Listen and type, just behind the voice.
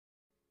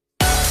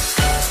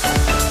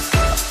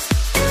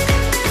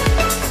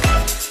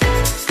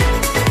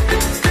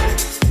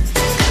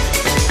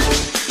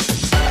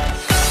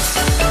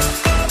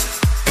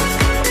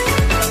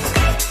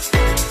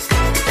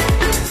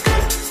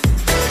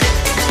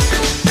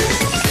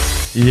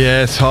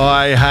Yes,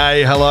 hi,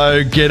 hey,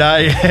 hello,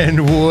 g'day,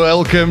 and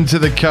welcome to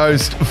the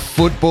Coast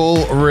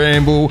Football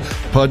Ramble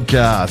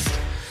podcast.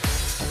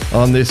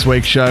 On this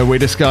week's show, we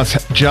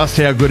discuss just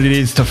how good it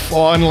is to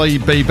finally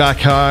be back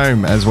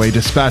home as we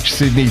dispatch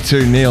Sydney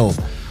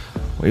 2-0.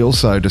 We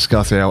also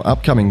discuss our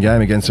upcoming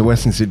game against the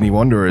Western Sydney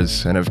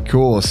Wanderers, and of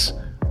course,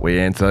 we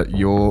answer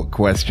your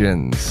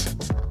questions.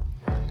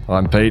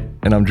 I'm Pete,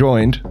 and I'm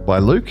joined by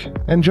Luke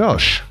and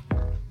Josh.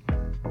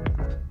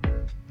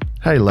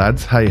 Hey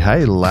lads,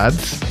 hey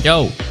lads.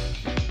 Yo,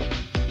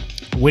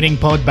 Winning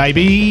pod,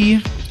 baby.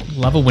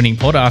 love a winning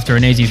pod after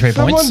an easy 3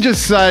 Someone points.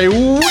 just say,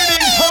 winning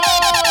pod,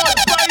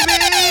 baby!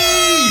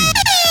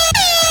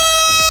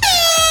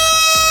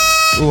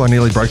 Oh, I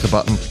nearly broke the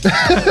button.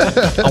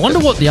 I wonder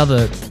what the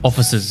other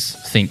officers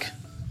think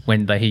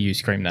when they hear you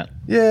scream that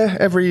Yeah,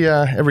 every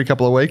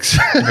couple of weeks.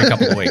 every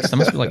couple of weeks. They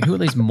must be like, who are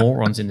these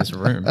morons in this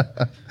room?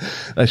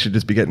 They should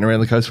just be getting around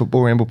the Coast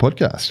Football Ramble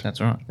podcast.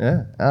 That's right.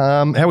 Yeah.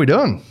 How we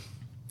doing?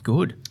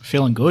 Good.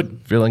 Feeling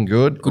good. Feeling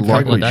good? Good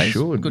like couple of we days.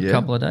 should. Good yeah.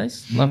 couple of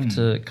days. Love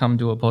to come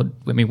to a pod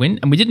when we win.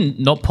 And we didn't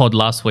not pod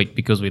last week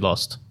because we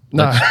lost.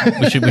 No.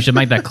 We should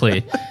make that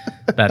clear.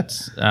 That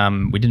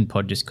we didn't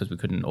pod just because we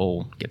couldn't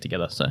all get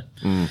together. So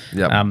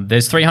Yep.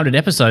 there's 300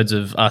 episodes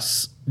of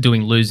us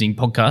doing losing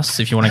podcasts.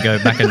 If you want to go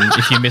back and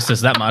if you missed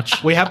us that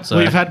much, We've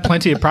had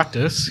plenty of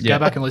practice. Yeah.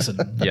 Go back and listen.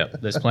 yeah,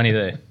 there's plenty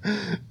there.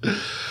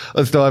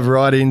 Let's dive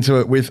right into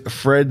it with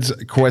Fred's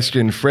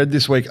question. Fred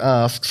this week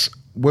asks,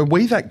 were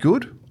we that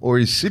good or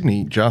is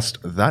Sydney just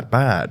that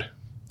bad?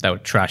 They were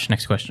trash.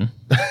 Next question.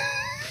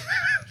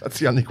 That's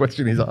the only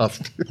question he's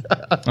asked.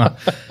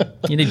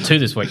 You need two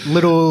this week.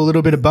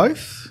 Little bit of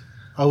both,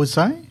 I would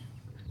say.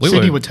 We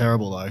Sydney were- were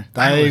terrible though.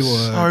 They were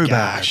so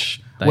gash.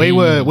 bad. We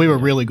were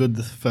really good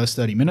the first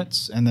 30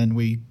 minutes, and then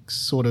we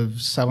sort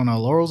of sat on our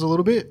laurels a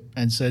little bit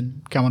and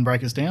said, "Come and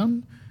break us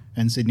down."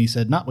 And Sydney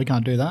said, "No, we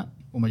can't do that.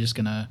 And we're just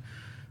gonna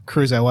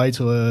cruise our way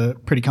to a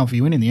pretty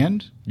comfy win in the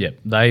end." Yeah,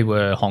 they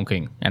were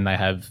honking, and they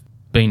have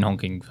been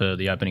honking for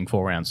the opening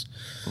 4 rounds.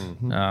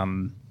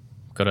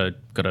 Got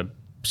a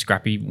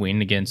scrappy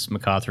win against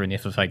MacArthur in the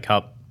FFA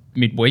Cup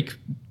midweek.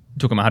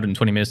 Took them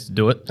 120 minutes to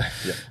do it.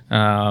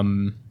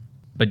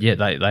 But yeah,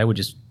 they were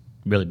just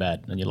really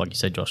bad. And like you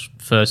said, Josh,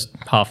 first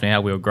half an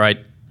hour we were great,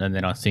 and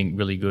then I think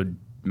really good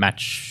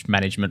match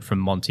management from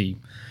Monty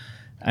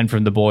and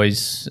from the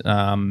boys.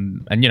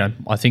 And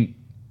I think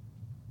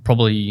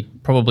probably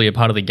a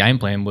part of the game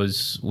plan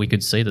was we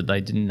could see that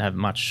they didn't have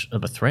much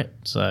of a threat.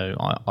 So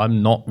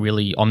I'm not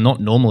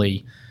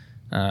normally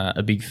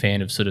a big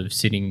fan of sort of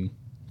sitting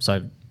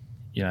so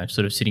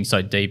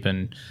deep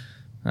and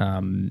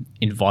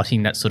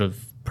inviting that sort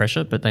of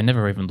pressure, but they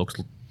never even looked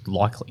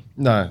likely.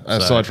 No,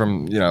 aside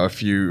from, a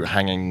few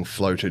hanging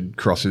floated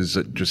crosses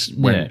that just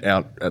went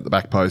out at the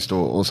back post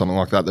or something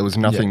like that. There was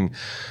nothing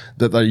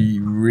that they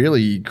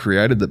really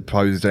created that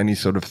posed any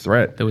sort of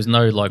threat. There was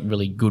no like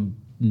really good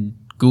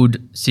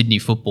Sydney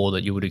football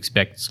that you would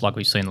expect, like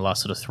we've seen the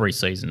last sort of 3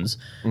 seasons.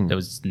 There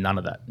was none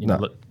of that.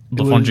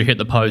 Lafondra hit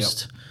the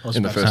post.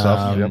 In the first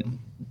half, yep.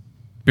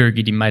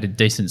 Birigidi made a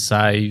decent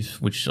save,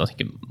 which I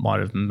think it might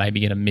have maybe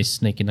get a miss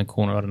sneak in the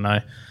corner. I don't know.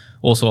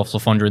 Also off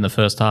Lafondra in the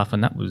first half,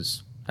 and that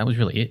was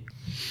really it.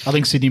 I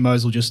think Sydney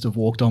Mose will just have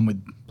walked on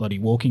with bloody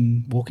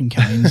walking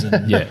canes.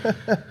 And Yeah.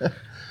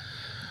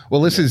 Well,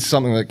 this is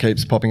something that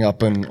keeps popping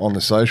up on the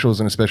socials,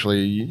 and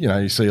especially,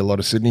 you see a lot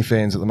of Sydney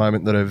fans at the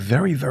moment that are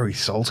very, very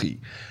salty.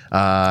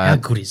 How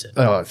good is it?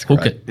 Oh, it's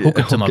Hook great.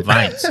 it to my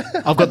veins.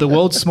 I've got the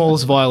world's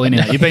smallest violin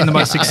out. You've been the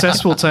most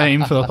successful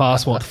team for the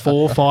past 4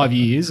 or 5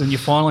 years, and you're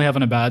finally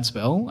having a bad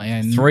spell.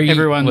 And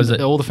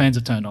all the fans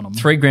have turned on them.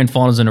 3 grand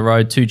finals in a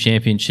row, 2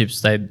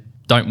 championships. They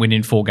don't win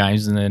in 4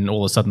 games, and then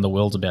all of a sudden the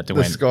world's about to The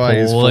win. sky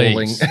is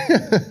falling.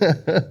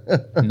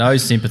 No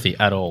sympathy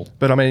at all.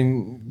 But I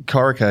mean,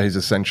 Corica has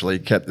essentially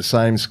kept the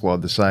same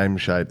squad, the same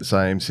shape, the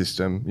same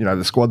system.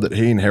 The squad that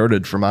he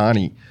inherited from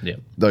Arnie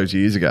those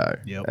years ago,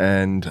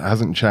 and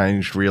hasn't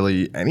changed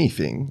really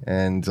anything.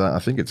 And I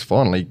think it's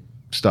finally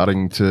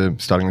starting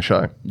the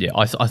show. Yeah,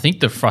 I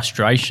think the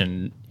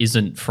frustration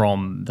isn't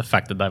from the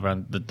fact that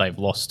they've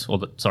lost,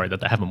 that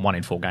they haven't won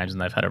in 4 games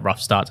and they've had a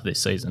rough start to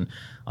this season.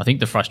 I think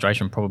the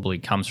frustration probably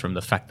comes from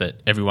the fact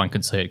that everyone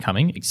can see it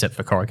coming except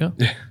for Corica.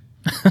 Yeah.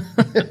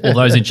 All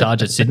those in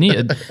charge at Sydney,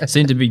 it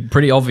seemed to be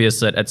pretty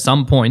obvious that at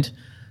some point,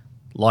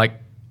 like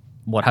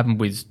what happened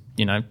with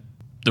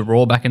the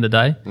Raw back in the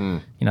day,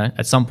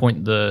 at some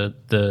point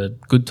the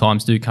good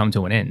times do come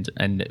to an end,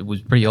 and it was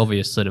pretty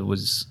obvious that it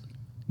was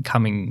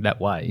coming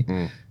that way,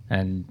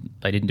 and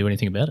they didn't do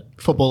anything about it.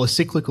 Football is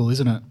cyclical,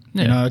 isn't it?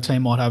 Yeah. A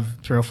team might have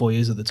 3 or 4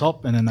 years at the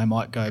top, and then they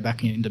might go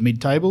back into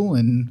mid-table.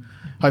 And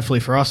hopefully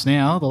for us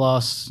now, the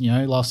last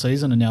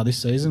season and now this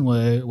season,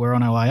 we're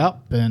on our way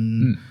up.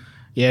 And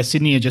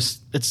Sydney are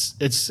just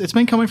it's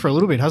been coming for a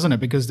little bit, hasn't it?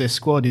 Because their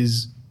squad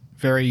is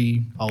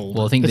very old.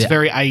 Well, I think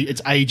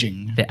it's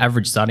aging. Their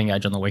average starting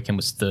age on the weekend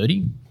was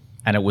 30,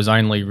 and it was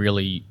only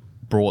really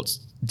brought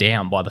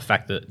down by the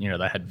fact that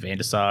they had Van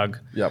der Sar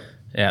out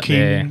there.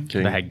 King.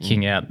 They had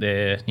King out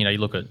there. You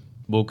look at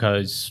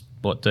Wilco's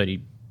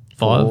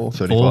 35,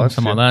 35,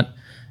 something like that.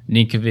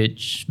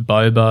 Ninkovic,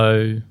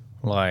 Bobo,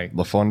 like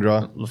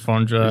Lafondra.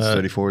 Lafondra. He's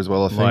 34 as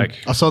well, I think. like-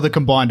 I saw the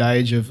combined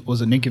age of,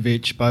 was it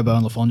Ninkovic, Bobo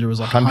and Lafondra was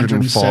like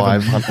 105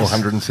 107. or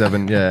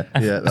 107, yeah.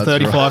 Yeah, that's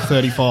 35, right.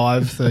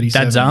 35,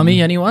 37. Dad's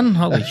Army, anyone?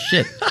 Holy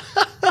shit.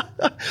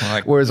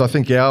 Like, Whereas I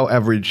think our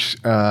average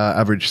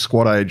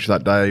squad age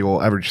that day,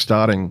 or average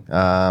starting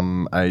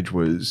age,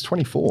 was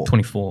 24.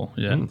 24,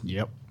 yeah.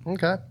 Yep.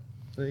 Okay,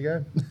 there you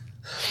go.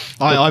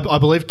 I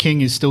believe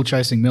King is still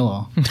chasing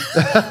Miller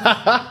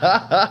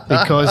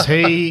because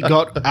he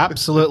got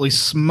absolutely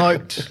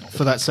smoked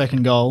for that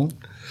second goal.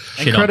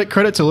 And Shit on.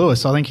 credit to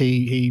Lewis. I think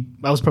he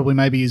that was probably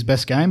maybe his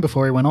best game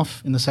before he went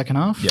off in the second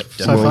half. Yep,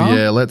 so Well, far.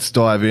 yeah, let's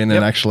dive in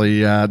and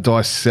actually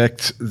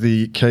dissect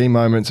the key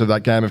moments of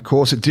that game. Of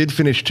course, it did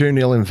finish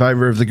 2-0 in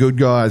favour of the good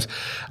guys.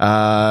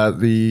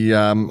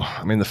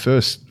 The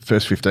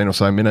first 15 or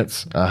so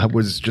minutes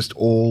was just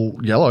all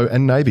yellow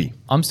and navy.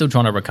 I'm still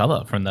trying to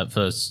recover from that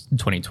first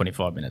 20,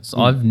 25 minutes.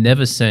 I've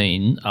never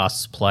seen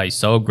us play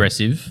so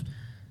aggressive,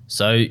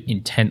 so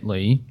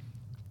intently,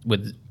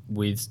 with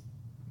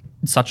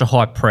such a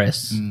high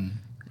press.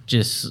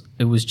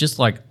 It was just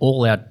like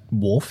all-out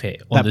warfare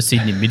on the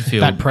Sydney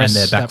midfield That press,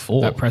 and their back four.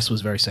 that press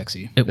was very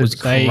sexy. It was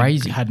They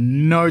crazy. had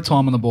no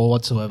time on the ball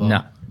whatsoever.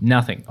 No,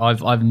 nothing.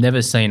 I've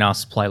never seen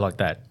us play like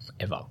that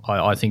ever.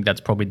 I think that's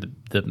probably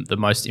the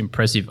most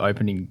impressive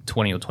opening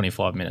 20 or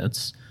 25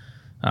 minutes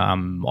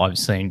I've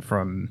seen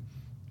from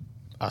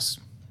us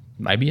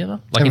maybe ever.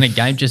 Like in a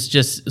game,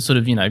 just sort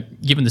of,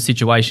 given the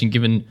situation,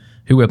 given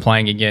who we're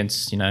playing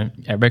against, our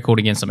record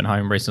against them at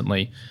home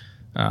recently,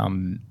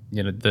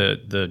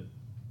 the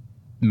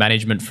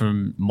management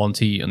from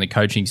Monty and the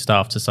coaching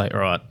staff to say, all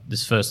right,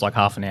 this first like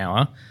half an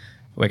hour,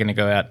 we're going to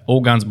go out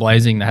all guns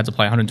blazing. They had to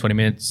play 120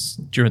 minutes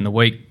during the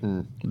week.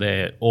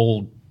 They're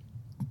all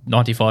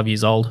 95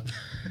 years old.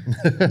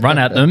 Run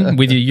at them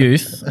with your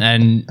youth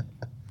and,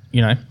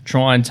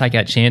 try and take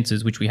out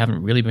chances, which we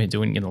haven't really been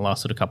doing in the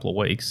last sort of couple of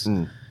weeks.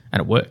 And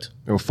it worked.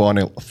 They were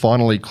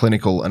finally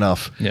clinical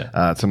enough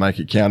Yeah. to make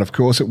it count. Of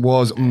course, it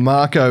was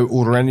Marco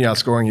Urania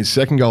scoring his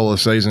second goal of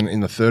the season in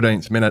the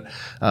 13th minute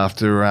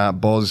after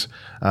Boz,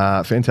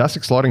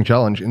 fantastic sliding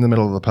challenge in the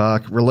middle of the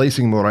park,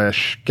 releasing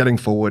Moresh, getting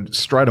forward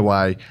straight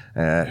away,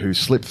 who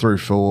slipped through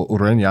for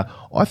Urania.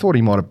 I thought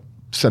he might have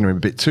sent him a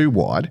bit too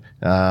wide,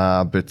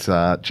 but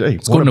gee,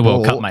 It's good in the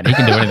World Cup, mate. He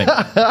can do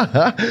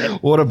anything.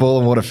 What a ball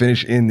and what a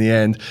finish in the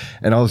end.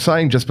 And I was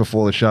saying just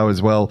before the show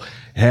as well,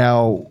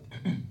 how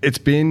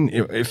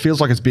it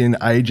feels like it's been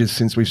ages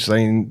since we've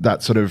seen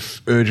that sort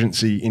of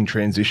urgency in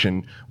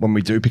transition when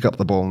we do pick up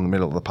the ball in the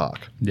middle of the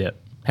park. Yeah.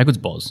 How good's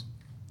Boz?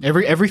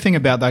 Everything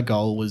about that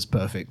goal was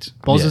perfect.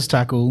 Boz's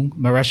tackle,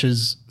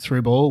 Maresh's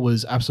through ball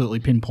was absolutely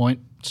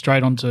pinpoint,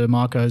 straight onto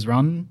Marco's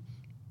run,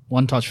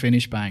 one touch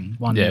finish, bang,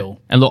 1-0.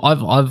 And look, I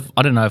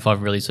don't know if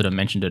I've really sort of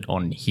mentioned it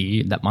on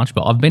here that much,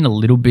 but I've been a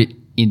little bit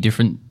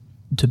indifferent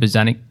to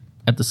Bozanic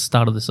at the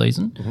start of the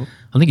season.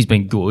 I think he's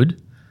been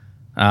good.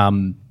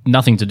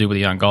 Nothing to do with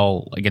the own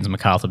goal against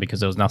MacArthur because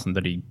there was nothing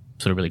that he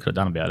sort of really could have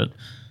done about it.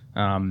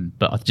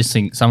 But I just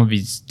think some of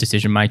his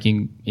decision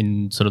making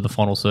in sort of the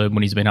final third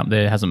when he's been up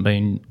there hasn't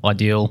been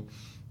ideal.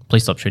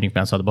 Please stop shooting from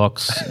outside the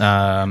box.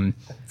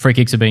 Free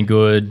kicks have been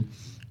good.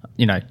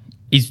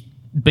 He's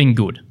been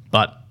good,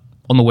 but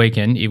on the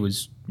weekend it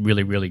was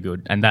really, really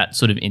good. And that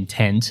sort of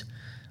intent,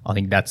 I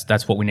think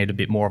that's what we need a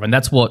bit more of, and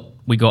that's what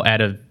we got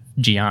out of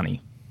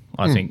Gianni,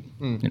 I think,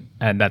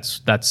 and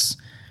that's.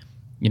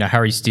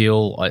 Harry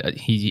Steele,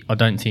 I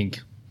don't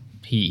think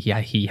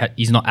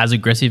he's not as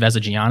aggressive as a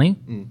Gianni.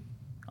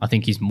 I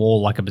think he's more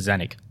like a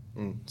Bozanic.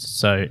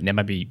 So now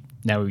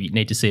we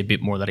need to see a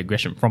bit more of that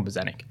aggression from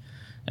Bozanic,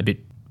 a bit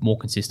more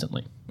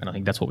consistently. And I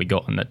think that's what we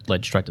got, and that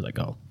led straight to that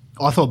goal.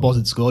 I thought Boz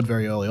had scored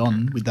very early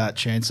on with that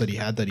chance that he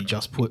had that he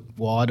just put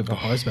wide of the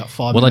post about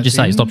 5 Well, minutes I just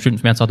say in. stop shooting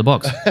from outside the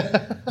box,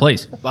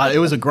 please. But it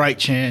was a great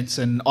chance,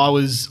 and I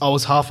was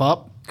half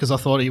up because I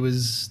thought that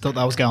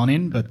was going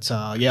in. But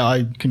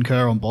I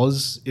concur on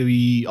Boz. I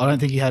don't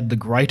think he had the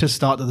greatest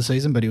start to the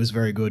season, but he was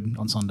very good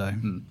on Sunday.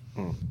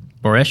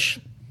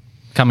 Boresh,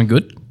 coming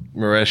good.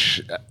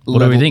 Moresh, What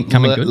do we think?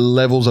 Coming good?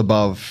 Levels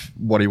above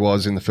what he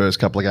was in the first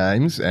couple of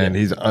games, and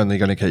he's only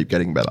going to keep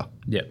getting better.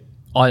 Yeah.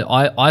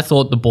 I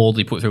thought the ball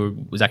he put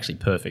through was actually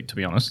perfect, to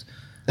be honest.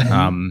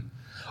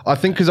 I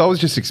think because I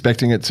was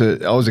expecting him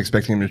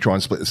to try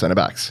and split the centre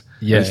backs.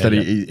 Yeah, Instead,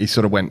 yeah. He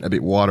sort of went a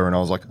bit wider, and I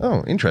was like,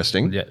 oh,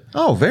 interesting. Yeah.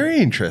 Oh, very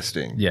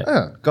interesting.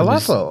 Yeah.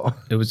 Golazo.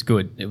 It was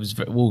good. It was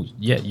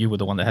you were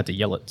the one that had to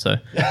yell it, so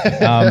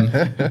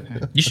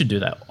you should do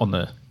that on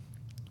the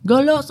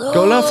Golazo!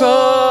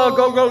 Golazo!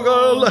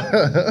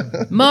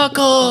 Goal!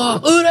 Marco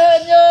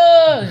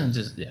Urania!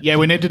 Just, Yeah,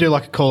 we need to do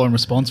like a call and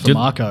response for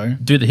Marco.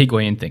 do the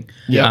Higuain thing.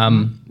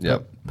 Yep.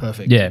 Yep.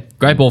 Perfect. Yeah,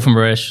 great ball from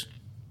Moresh.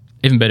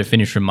 Even better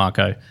finish from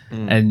Marco.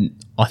 And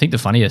I think the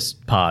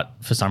funniest part,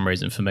 for some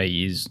reason, for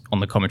me, is on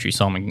the commentary,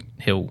 Simon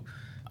Hill,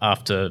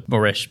 after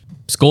Moresh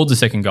scored the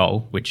second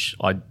goal, which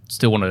I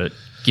still want to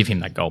give him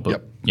that goal,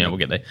 but we'll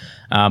get there.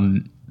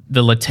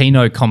 The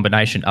Latino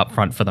combination up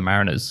front for the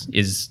Mariners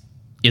is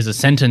is a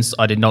sentence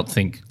I did not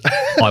think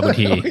I would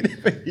hear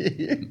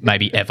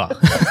maybe ever.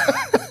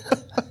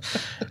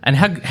 And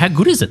how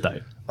good is it,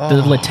 though?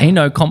 The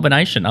Latino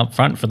combination up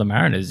front for the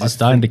Mariners is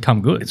starting to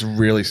come good. It's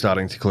really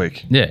starting to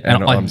click. Yeah,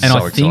 and I'm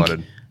so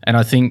excited. And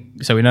I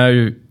think, so we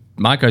know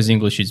Marco's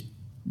English is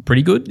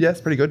pretty good. Yeah, it's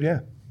pretty good,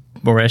 yeah.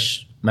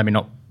 Moresh, maybe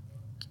not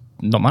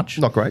much.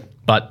 Not great.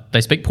 But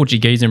they speak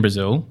Portuguese in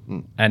Brazil,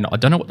 and I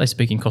don't know what they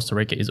speak in Costa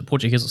Rica. Is it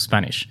Portuguese or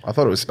Spanish? I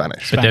thought it was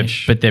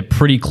Spanish. But they're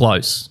pretty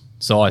close.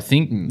 So I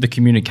think the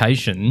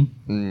communication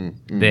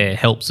there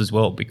helps as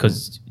well,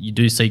 because you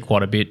do see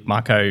quite a bit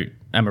Marco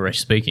and Moresh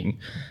speaking,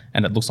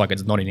 and it looks like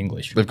it's not in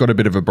English. They've got a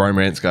bit of a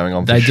bromance going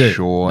on for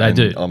sure. They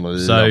do. I'm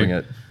loving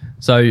it.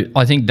 So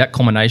I think that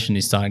combination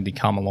is starting to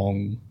come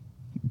along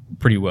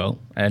pretty well.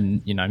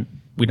 And,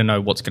 we don't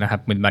know what's going to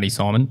happen with Matty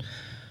Simon.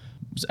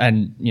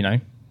 And,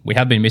 we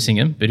have been missing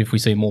him, but if we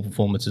see more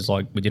performances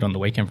like we did on the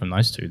weekend from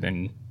those two,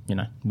 then,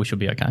 we should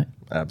be okay.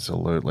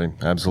 Absolutely.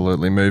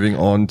 Moving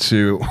on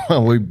to,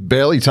 we've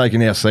barely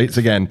taken our seats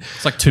again.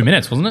 It's like 2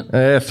 minutes, wasn't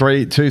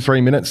it?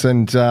 3 minutes.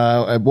 And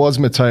it was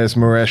Mateus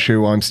Moresh,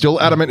 who I'm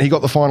still adamant he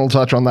got the final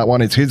touch on that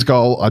one. It's his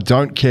goal. I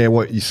don't care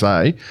what you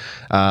say.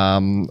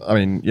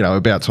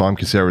 About time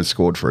Casera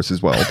scored for us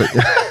as well. But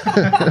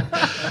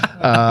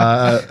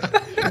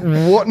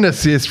what an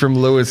assist from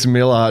Lewis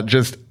Miller,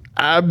 just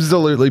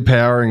absolutely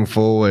powering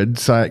forward,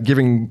 so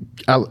giving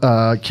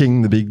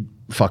King the big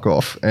fuck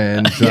off.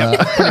 And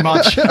pretty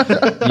much.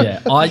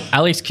 Yeah,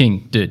 Alex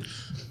King, dude,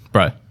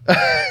 bro.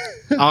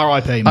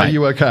 R.I.P. mate. Are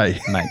you okay?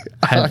 Mate,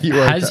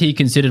 has he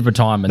considered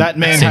retirement? That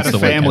man since had a the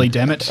family,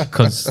 weekend? damn it.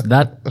 Because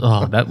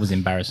that was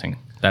embarrassing.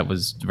 That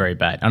was very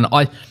bad. And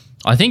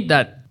I think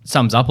that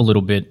sums up a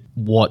little bit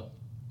what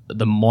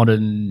the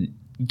modern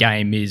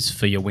game is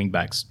for your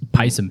wingbacks.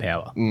 Pace and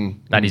power.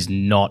 That is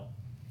not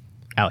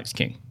Alex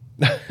King.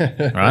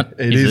 Right?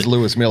 It is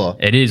Lewis Miller.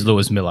 It is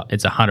Lewis Miller.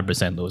 It's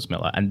 100% Lewis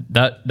Miller. And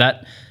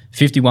that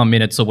 51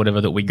 minutes or whatever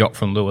that we got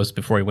from Lewis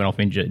before he went off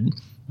injured,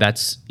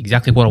 that's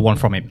exactly what I want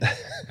from him.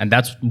 And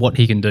that's what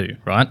he can do,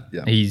 right?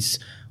 Yeah. He's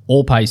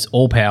all pace,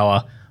 all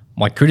power.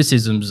 My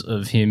criticisms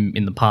of him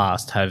in the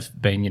past have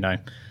been,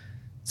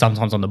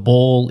 sometimes on the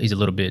ball, he's a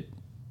little bit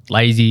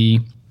lazy.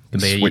 Can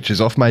be switches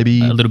off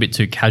maybe. A little bit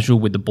too casual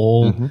with the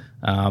ball.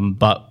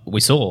 But we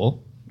saw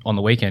on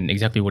the weekend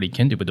exactly what he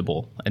can do with the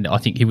ball. And I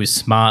think he was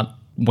smart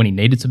when he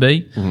needed to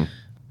be.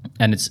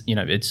 And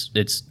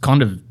it's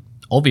kind of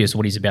obvious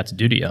what he's about to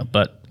do to you.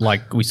 But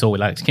like we saw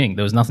with Alex King,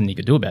 there was nothing he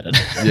could do about it.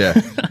 Yeah.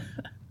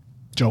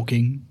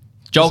 Joking.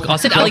 I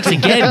said Alex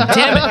again.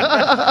 Damn it.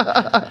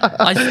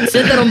 I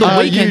said that on the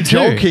weekend you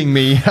too. joking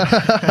me?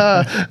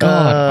 God,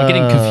 I'm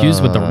getting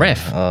confused with the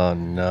ref. Oh,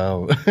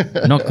 no.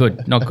 Not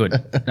good.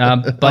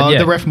 But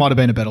The ref might have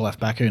been a better left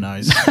back. Who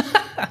knows?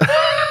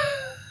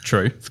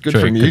 True. It's good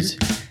from you.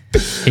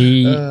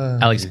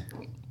 Alex.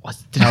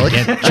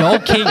 Joel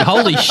King.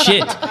 Holy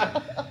shit.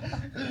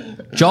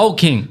 Joel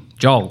King.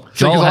 Joel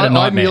had a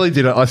nightmare. I nearly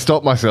did it. I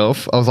stopped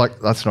myself. I was like,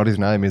 that's not his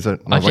name, is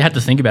it? I actually had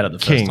to think about it the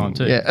King. first time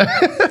too.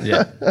 Yeah.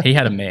 Yeah. He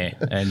had a mare.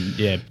 And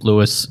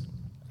Lewis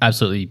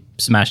absolutely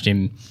smashed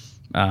him.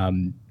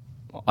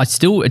 I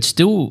still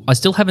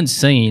haven't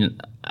seen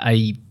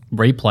a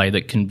replay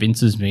that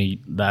convinces me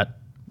that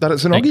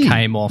it's an it Oggie.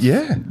 came off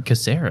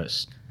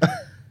Caceres.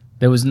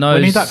 There was no.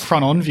 We need that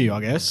front on view,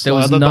 I guess. There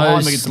was no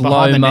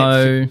slow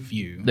mo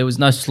view. There was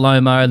no slow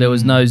mo. There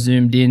was no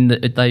zoomed in.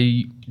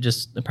 They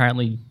just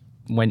apparently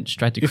went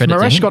straight to If credit.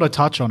 Moresh to him. got a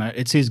touch on it,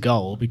 it's his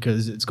goal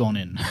because it's gone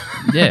in.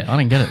 Yeah, I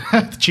didn't get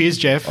it. Cheers,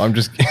 Jeff. I'm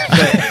just. I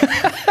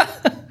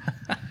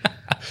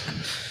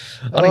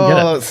didn't get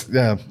it.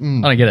 Yeah.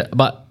 I don't get it.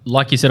 But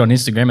like you said on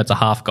Instagram, it's a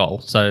half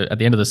goal. So at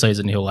the end of the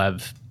season, he'll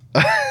have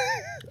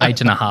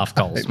 8.5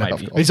 goals,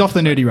 maybe. He's off the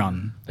nudie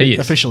run. He is.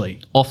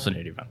 Officially. Off the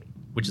nudie run,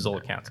 which is all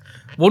that counts.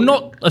 Well,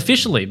 not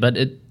officially, but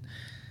it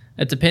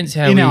depends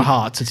how In our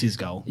hearts, it's his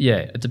goal. Yeah,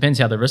 it depends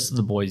how the rest of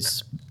the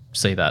boys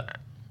see that.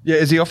 Yeah,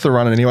 is he off the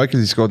run anyway because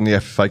he scored in the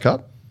FA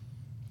Cup?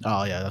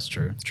 Oh, yeah, that's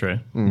true. True.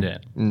 Yeah.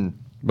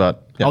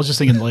 But I was just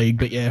thinking league,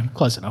 but yeah,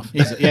 close enough.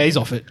 He's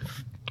off it.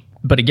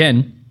 But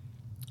again,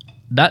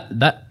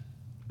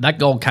 that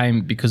goal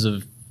came because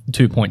of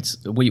 2 points.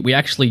 We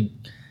actually,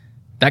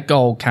 that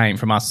goal came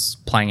from us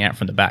playing out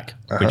from the back,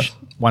 which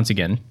once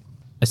again,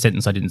 a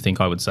sentence I didn't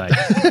think I would say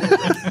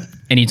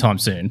anytime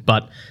soon.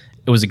 But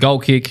it was a goal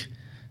kick.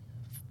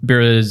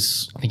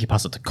 Biras, I think he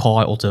passed it to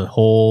Kai or to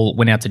Hall,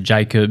 went out to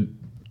Jacob.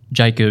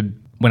 Jacob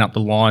went up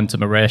the line to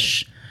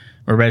Moresh.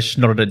 Moresh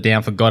nodded it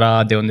down for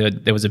Goddard.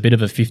 There was a bit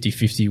of a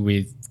 50-50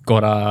 with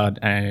Goddard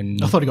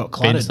and I thought he got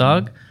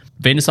clattered.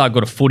 Van der Sar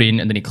got a foot in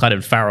and then he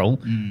clattered Farrell,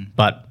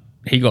 but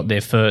he got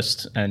there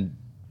first and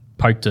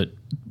poked it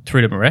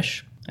through to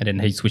Moresh, and then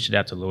he switched it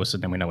out to Lewis,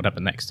 and then we know what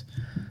happened next.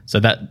 So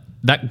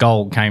that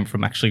goal came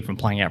from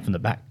playing out from the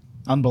back.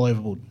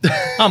 Unbelievable.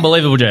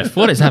 Unbelievable, Jeff.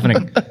 What is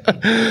happening?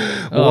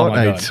 What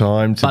a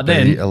time to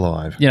be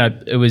alive.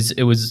 It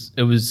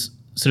was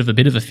sort of a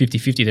bit of a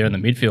 50-50 there in the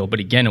midfield, but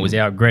again, it was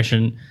our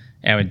aggression,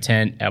 our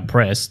intent, our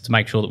press to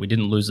make sure that we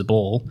didn't lose the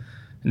ball,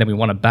 and then we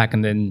won it back,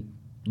 and then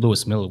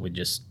Lewis Miller with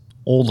just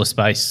all the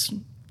space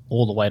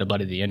all the way to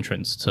bloody the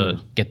entrance to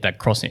get that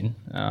cross in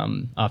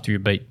after you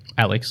beat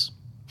Alex.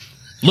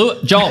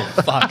 Joel,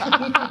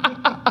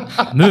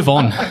 fuck. Move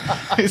on.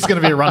 It's going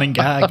to be a running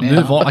gag now.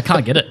 Move on. I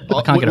can't get it.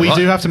 I can't get it We right.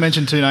 do have to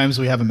mention two names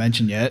we haven't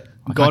mentioned yet.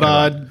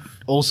 Goddard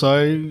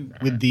also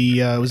with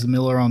the was the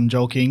Miller on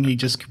Joel King. He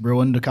just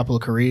ruined a couple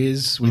of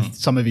careers with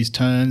some of his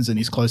turns and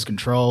his close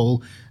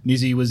control.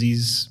 Nizzy was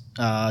his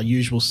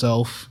usual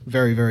self.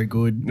 Very, very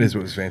good. This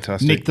was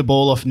fantastic. Nicked the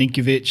ball off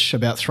Ninkovic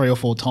about 3 or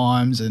 4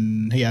 times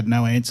and he had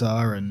no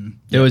answer. And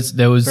There was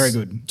very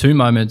good. 2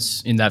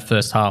 moments in that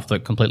first half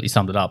that completely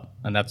summed it up,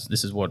 and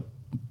this is what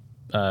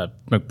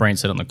McBreen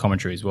said on the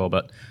commentary as well.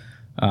 But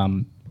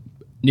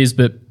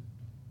Nisbet,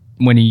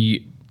 when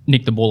he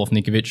nicked the ball off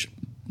Ninkovic,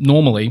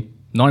 normally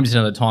 90%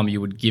 of the time you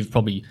would give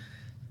probably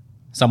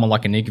someone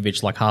like a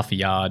Ninkovic like half a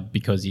yard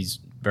because he's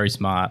very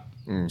smart,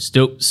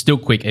 still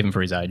quick even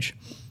for his age.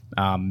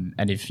 And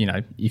if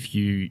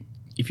you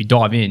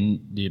dive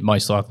in, you're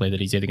most likely that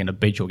he's either going to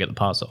beat you or get the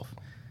pass off.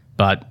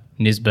 But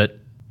Nisbet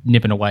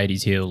nipping away at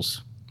his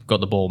heels,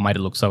 got the ball, made it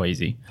look so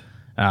easy.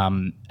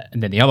 And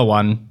then the other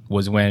one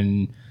was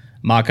when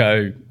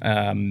Marco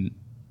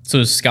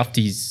sort of scuffed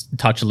his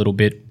touch a little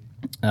bit.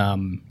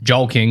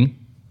 Joel King,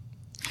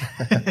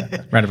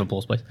 round of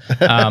applause, please.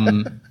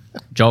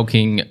 Joel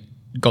King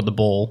got the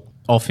ball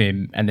off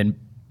him, and then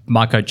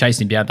Marco chased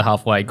him down to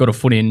halfway, got a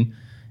foot in,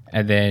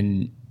 and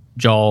then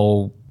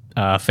Joel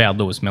fouled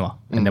Lewis Miller,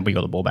 and then we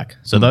got the ball back.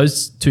 So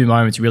those 2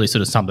 moments really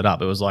sort of summed it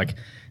up. It was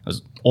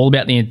all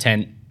about the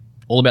intent,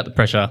 all about the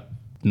pressure,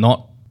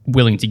 not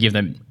willing to give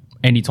them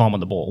any time on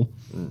the ball.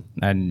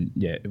 And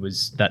yeah, it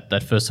was that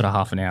first sort of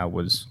half an hour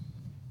was,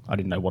 I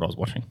didn't know what I was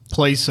watching.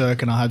 Please, sir,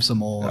 can I have some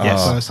more?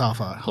 Yes. First half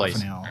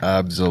an hour.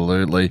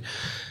 Absolutely.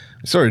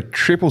 Sorry,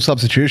 triple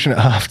substitution at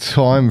half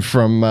time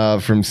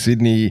from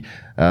Sydney.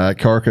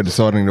 Corica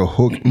deciding to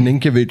hook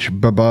Ninkovic,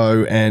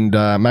 Babot, and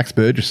Max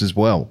Burgess as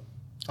well.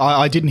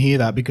 I didn't hear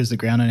that because the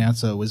ground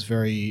announcer was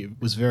very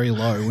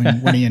low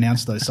when he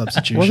announced those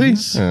substitutions.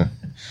 Was he? Yeah.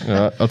 All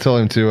right, I'll tell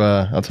him to.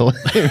 No.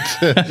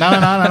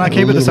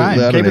 Keep it the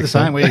same. Keep it the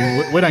same. We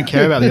don't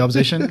care about the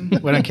opposition.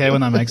 We don't care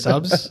when they make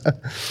subs.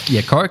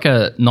 Yeah,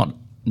 Corica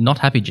not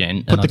happy,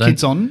 Jen. Put the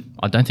kids on.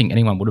 I don't think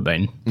anyone would have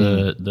been.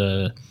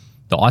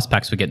 The ice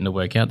packs were getting to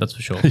work out, that's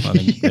for sure. I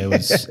think there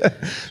was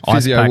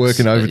physio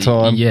working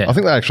overtime. Yeah. I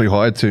think they actually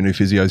hired 2 new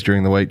physios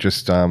during the week,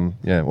 just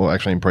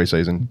actually in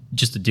pre-season.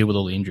 Just to deal with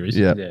all the injuries.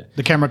 Yeah.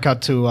 The camera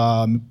cut to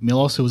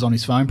Milos, who was on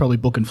his phone, probably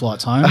booking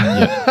flights home.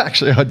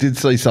 Actually, I did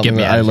see something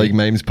that A-League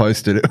Memes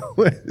posted. It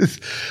was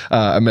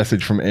a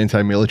message from Ante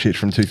Milicic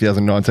from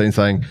 2019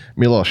 saying,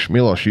 Milos,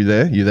 you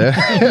there? You there?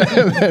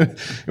 And then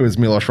it was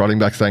Milos writing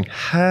back saying,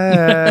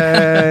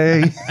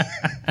 hey.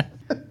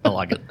 I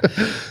like it.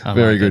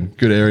 Very good.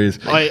 Good areas.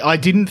 I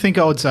didn't think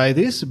I would say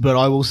this, but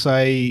I will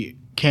say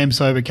Cam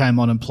Sober came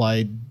on and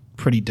played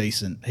pretty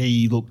decent.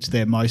 He looked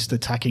their most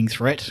attacking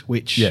threat,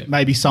 which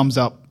maybe sums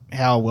up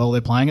how well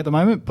they're playing at the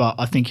moment, but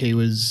I think he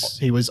was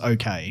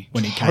okay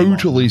when he came on.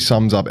 Totally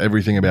sums up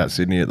everything about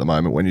Sydney at the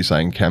moment when you're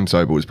saying Cam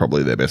Sober was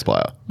probably their best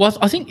player. Well,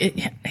 I think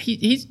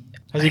he's...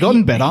 Has he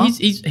gotten better?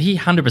 He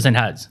 100%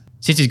 has.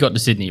 Since he's got to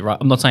Sydney, right?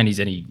 I'm not saying he's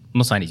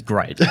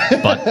great,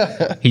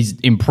 but he's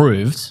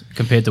improved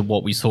compared to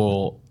what we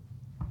saw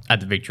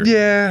at the Victory.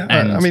 Yeah,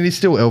 and I mean he's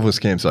still Elvis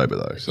Cam Sober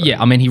though. So.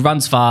 Yeah, I mean he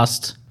runs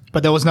fast,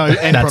 but there was no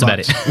end that's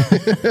product.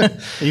 about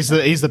it. He's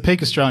the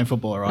peak Australian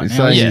footballer right now.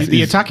 So He's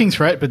the attacking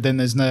threat, but then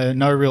there's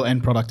no real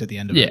end product at the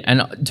end of it. Yeah,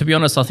 and to be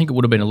honest, I think it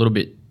would have been a little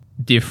bit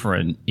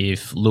different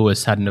if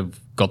Lewis hadn't have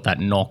got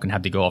that knock and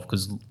had to go off,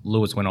 because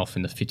Lewis went off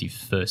in the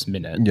 51st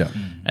minute. Yeah,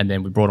 and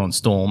then we brought on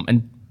Storm,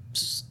 and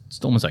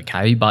Storm was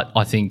okay, but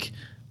I think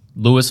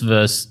Lewis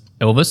versus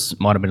Elvis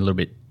might have been a little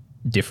bit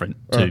different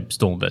to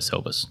Storm versus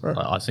Elvis. Right.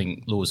 I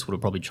think Lewis would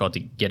have probably tried to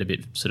get a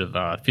bit sort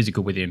of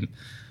physical with him,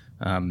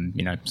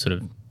 sort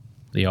of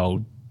the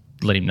old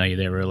let him know you're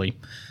there early,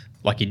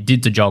 like he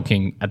did to Joel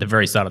King at the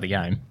very start of the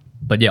game.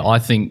 But yeah, I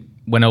think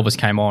when Elvis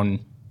came on,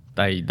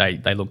 they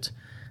looked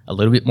a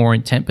little bit more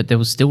intent, but there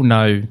was still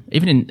no,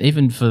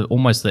 even for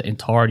almost the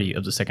entirety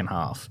of the second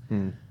half,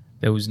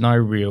 there was no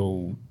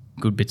real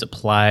good bits of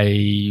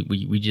play.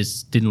 We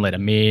just didn't let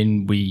them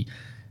in. We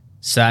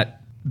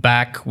sat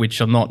back,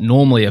 which I'm not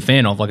normally a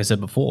fan of, like I said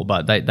before,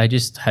 but they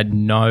just had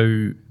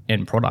no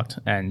end product.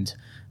 And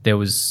there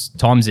was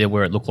times there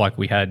where it looked like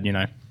we had,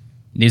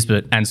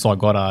 Nisbet and Cy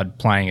Goddard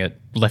playing at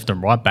left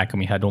and right back, and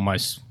we had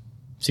almost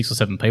 6 or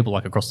 7 people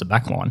like across the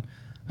back line.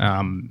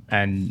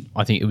 And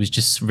I think it was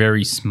just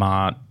very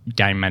smart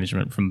game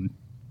management from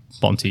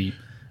Bonte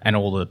and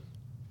all the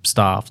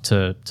staff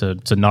to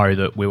know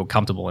that we were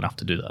comfortable enough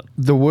to do that.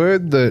 The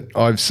word that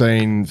I've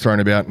seen thrown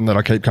about and that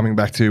I keep coming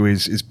back to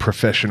is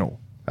professional.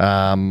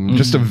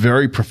 Just a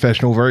very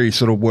professional, very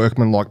sort of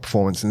workman-like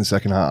performance in the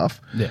second half.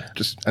 Yeah.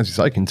 Just, as you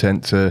say,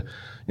 content to,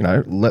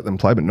 let them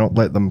play, but not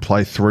let them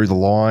play through the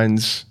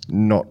lines,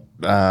 not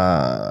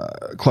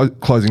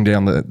closing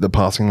down the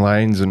passing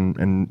lanes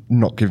and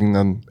not giving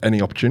them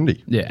any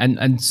opportunity. Yeah,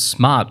 and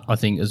smart, I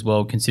think, as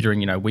well,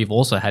 considering, we've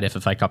also had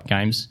FFA Cup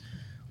games.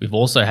 We've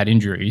also had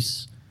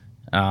injuries.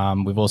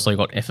 We've also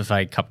got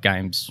FFA Cup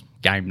game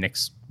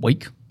next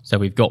week. So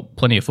we've got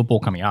plenty of football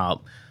coming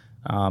up.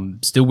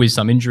 Still with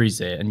some injuries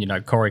there. And,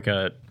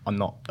 Corica, I'm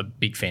not a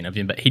big fan of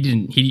him, but he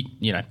didn't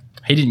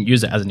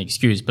use it as an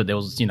excuse, but there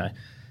was,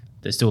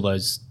 there's still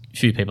those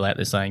few people out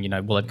there saying,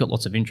 well, they've got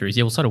lots of injuries.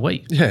 Yeah, well, so do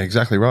we. Yeah,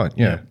 exactly right.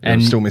 Yeah.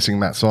 And still missing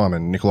Matt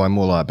Simon, Nikolai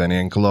Muller, Benny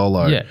and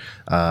Kololo. Yeah.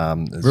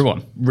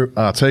 Ruan.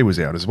 RT was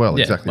out as well.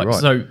 Yeah, exactly right.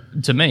 So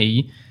to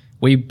me,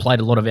 we played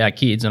a lot of our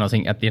kids, and I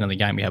think at the end of the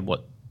game we had,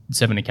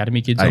 7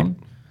 academy kids 8. on?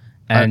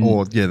 And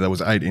there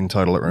was 8 in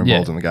total that were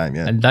involved in the game,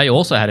 yeah. And they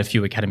also had a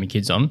few academy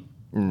kids on.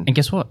 And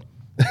guess what?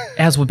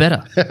 Ours were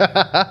better.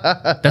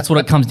 That's what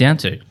it comes down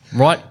to.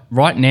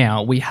 Right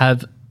now, we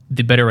have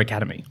the better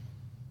academy.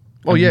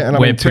 Well, yeah, and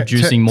we're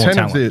producing more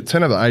talent.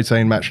 10 of the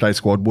 18 matchday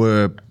squad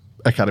were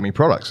academy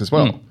products as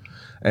well.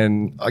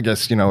 And I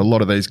guess, a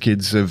lot of these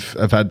kids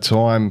have had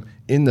time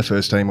in the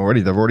first team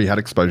already. They've already had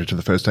exposure to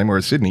the first team,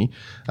 whereas Sydney,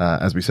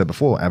 as we said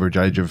before, average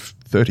age of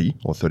 30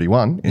 or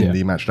 31 in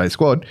the matchday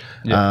squad,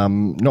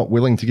 not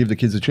willing to give the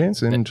kids a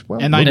chance. And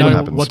they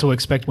know what to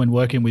expect when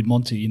working with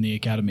Monty in the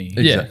academy.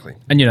 Exactly.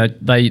 Yeah. And,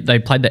 they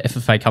played the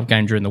FFA Cup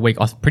game during the week.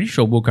 I'm pretty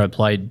sure Wilco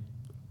played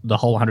the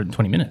whole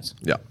 120 minutes.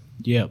 Yeah.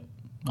 Yeah.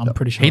 I'm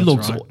pretty sure he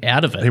looked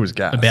out of it. He was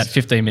gassed. About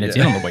 15 minutes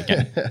in on the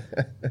weekend.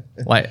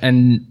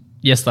 And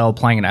yes, they were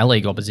playing an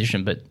A-League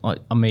opposition, but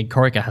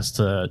Corica has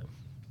to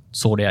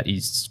sort out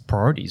his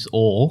priorities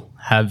or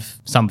have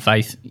some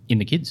faith in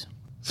the kids.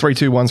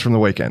 3-2-1s from the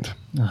weekend.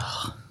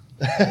 I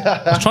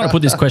was trying to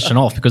put this question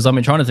off because I've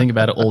been trying to think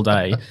about it all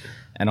day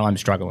and I'm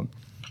struggling.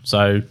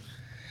 So,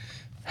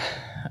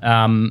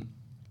 3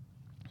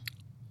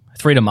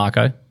 to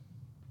Marco.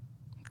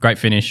 Great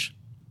finish.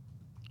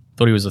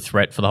 Thought he was a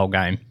threat for the whole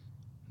game.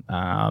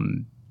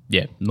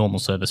 Normal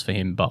service for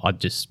him, but I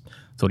just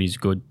thought he was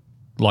good.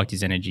 Liked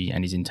his energy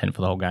and his intent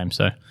for the whole game.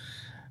 So,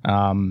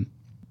 2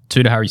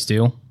 to Harry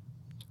Steele.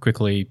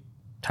 Quickly,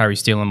 Harry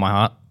Steele in my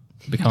heart,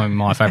 becoming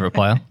my favourite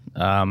player.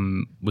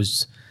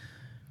 Was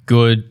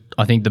good.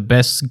 I think the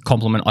best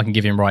compliment I can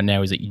give him right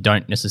now is that you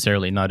don't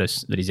necessarily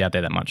notice that he's out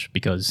there that much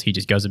because he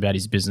just goes about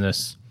his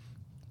business,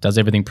 does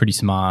everything pretty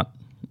smart.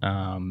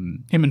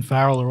 Him and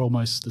Farrell are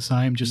almost the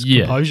same, just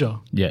composure.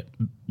 Yeah,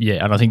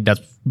 and I think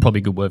that's probably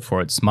a good word for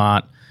it.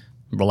 Smart,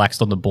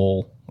 relaxed on the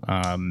ball,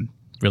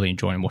 really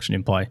enjoying watching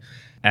him play.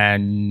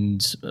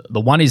 And the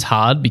one is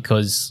hard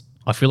because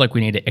I feel like we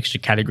need an extra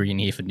category in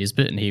here for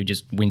Nisbet, and he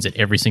just wins it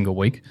every single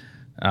week.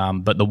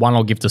 But the one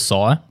I'll give to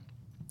Sai,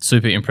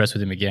 super impressed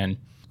with him again.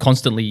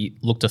 Constantly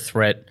looked a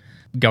threat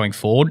going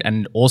forward,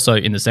 and also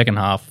in the second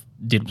half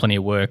did plenty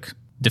of work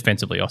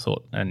defensively, I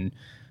thought, and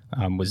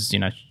was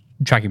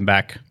tracking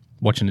back,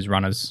 watching his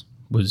runners,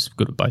 was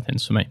good at both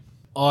ends for me.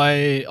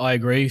 I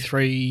agree.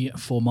 3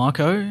 for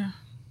Marco,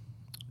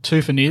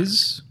 2 for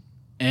Niz,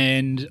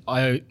 and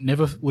I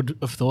never would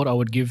have thought I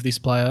would give this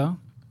player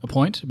a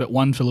point, but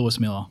 1 for Lewis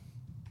Miller.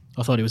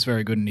 I thought he was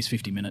very good in his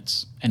 50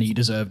 minutes, and he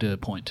deserved a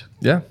point.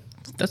 Yeah.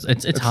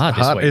 It's hard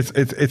this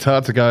week. It's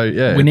hard to go,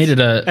 yeah. We needed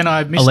and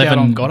I missed 11, out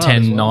on Goddard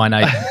 10, well.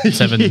 9, 8,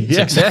 7,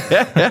 6.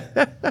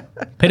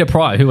 Peter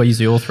Pryor, who are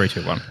your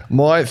 3-2-1?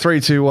 My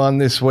 3-2-1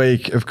 this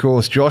week, of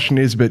course, Josh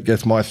Nisbet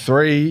gets my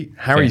 3,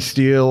 Harry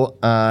Steele,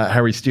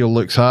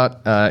 Luke's Hart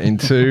in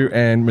 2,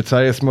 and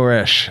Mateus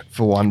Moresh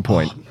for 1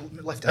 point.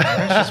 Left out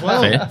Moresh as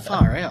well. Fair.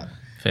 Far out.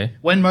 Fair.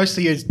 When most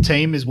of your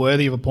team is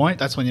worthy of a point,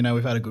 that's when you know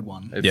we've had a good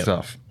one. It's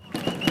tough.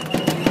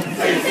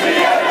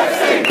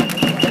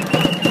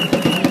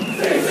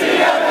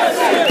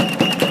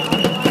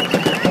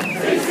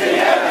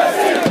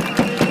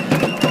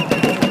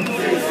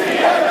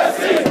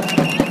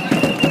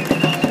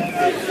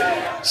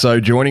 So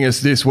joining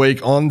us this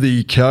week on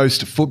the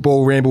Coast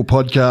Football Ramble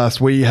podcast,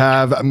 we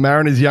have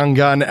Mariners young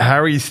gun,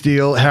 Harry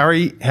Steele.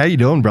 Harry, how you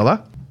doing,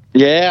 brother?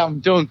 Yeah,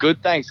 I'm doing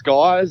good, thanks,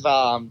 guys.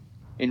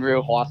 In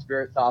real high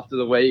spirits after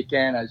the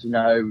weekend. As you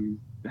know,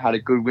 we had a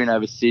good win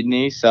over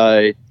Sydney.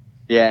 So,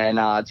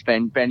 it's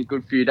been a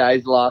good few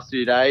days the last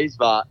few days.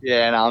 But,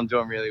 I'm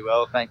doing really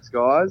well. Thanks,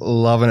 guys.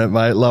 Loving it,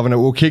 mate. Loving it.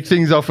 We'll kick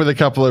things off with a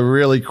couple of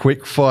really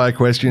quick fire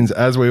questions,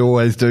 as we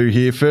always do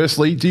here.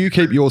 Firstly, do you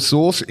keep your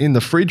sauce in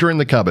the fridge or in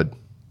the cupboard?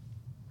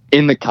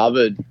 In the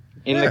cupboard.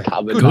 The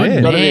cupboard. Good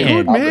man.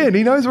 Good man.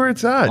 He knows where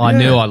it's at. I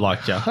knew I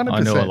liked you. 100%.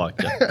 I knew I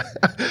liked you.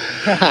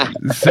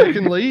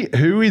 Secondly,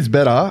 who is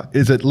better?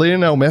 Is it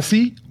Lionel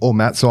Messi or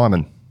Matt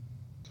Simon?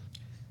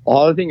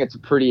 I think it's a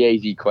pretty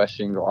easy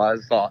question,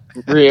 guys. Like,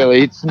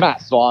 really, it's Matt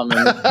Simon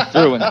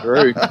through and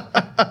through.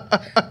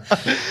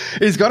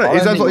 He's got it.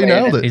 He's absolutely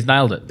nailed it. He's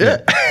nailed it. Yeah.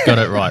 Got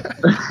it right.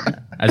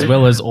 As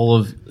well as all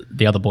of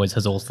the other boys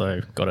has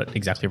also got it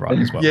exactly right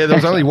as well. Yeah, there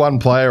was only one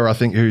player, I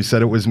think, who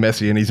said it was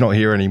Messi, and he's not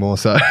here anymore,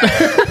 so...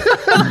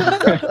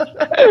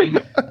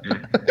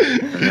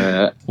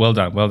 Well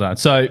done.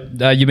 So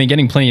you've been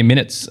getting plenty of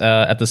minutes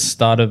at the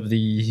start of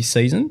the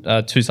season,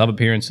 2 sub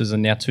appearances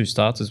and now 2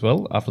 starts as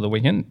well after the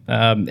weekend.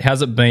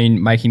 How's it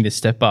been making this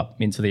step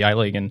up into the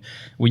A-League, and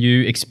were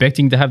you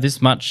expecting to have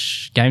this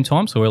much game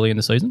time so early in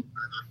the season?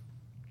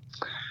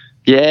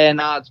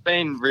 Yeah, it's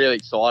been really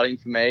exciting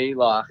for me.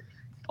 Like,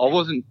 I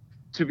wasn't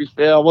to be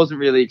fair, I wasn't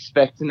really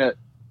expecting it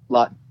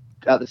like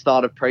at the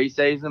start of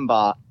pre-season,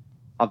 but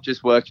I've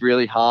just worked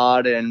really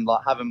hard, and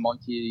like having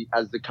Monty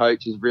as the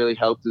coach has really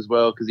helped as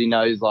well because he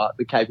knows like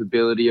the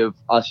capability of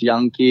us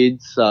young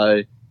kids.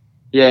 So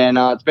yeah,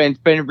 no, it's been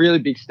a really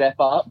big step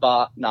up,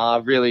 but no,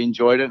 I've really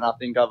enjoyed it, and I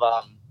think I've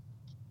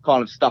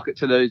kind of stuck it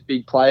to those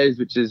big players,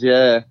 which is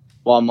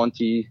why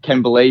Monty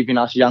can believe in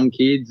us young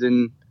kids,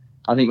 and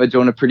I think we're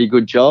doing a pretty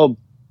good job.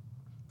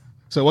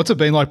 So what's it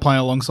been like playing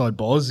alongside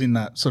Boz in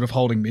that sort of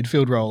holding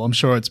midfield role? I'm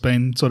sure it's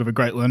been sort of a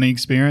great learning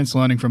experience,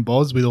 learning from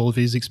Boz with all of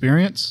his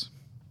experience.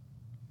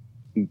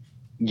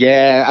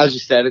 Yeah, as you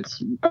said,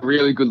 it's a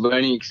really good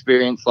learning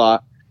experience. Like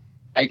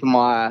taking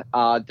my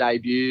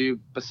debut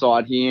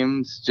beside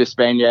him's just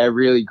been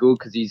really good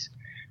because he's,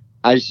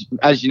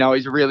 as you know,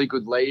 he's a really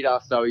good leader.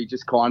 So he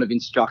just kind of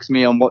instructs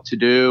me on what to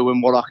do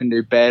and what I can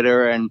do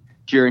better. And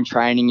during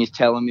training, he's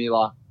telling me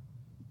like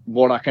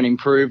what I can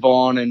improve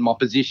on and my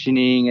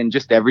positioning and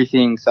just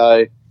everything.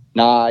 So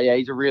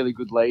he's a really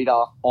good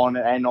leader on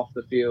and off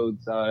the field.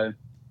 So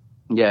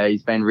yeah,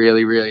 he's been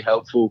really, really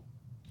helpful.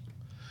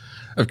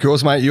 Of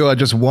course, mate, you are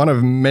just one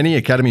of many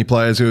academy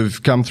players who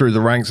have come through the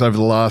ranks over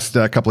the last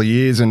couple of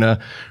years and are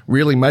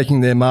really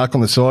making their mark on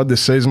the side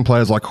this season.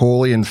 Players like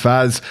Hawley and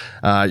Faz,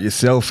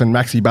 yourself and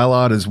Maxi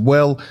Ballard as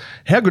well.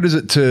 How good is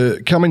it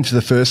to come into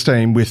the first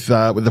team with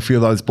a few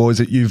of those boys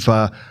that you've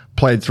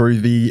played through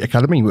the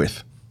academy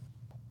with?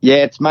 Yeah,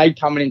 it's made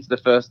coming into the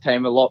first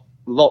team a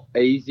lot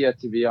easier,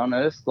 to be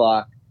honest.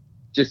 Like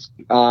just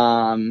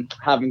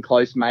having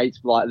close mates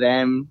like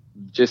them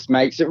just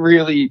makes it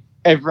really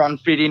everyone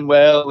fit in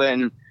well.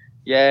 And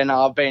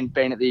I've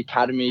been at the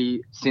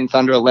academy since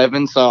under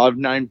 11, so I've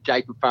known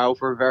Jacob Farrell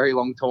for a very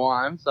long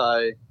time.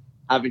 So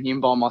having him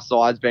by my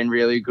side's been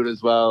really good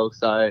as well.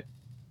 So,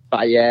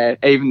 but yeah,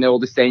 even though all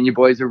the senior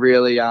boys are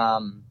really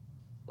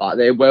like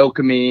they're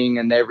welcoming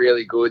and they're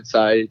really good.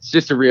 So it's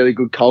just a really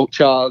good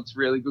culture. It's a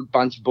really good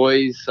bunch of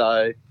boys.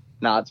 So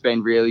it's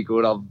been really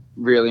good. I've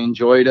really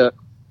enjoyed it.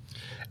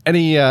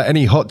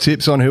 Any hot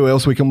tips on who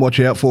else we can watch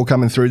out for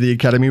coming through the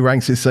academy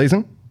ranks this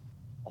season?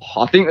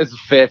 I think there's a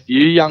fair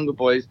few younger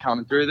boys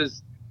coming through.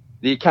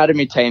 The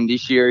academy team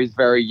this year is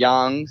very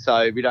young,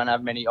 so we don't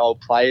have many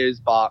old players.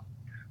 But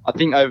I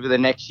think over the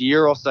next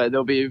year or so,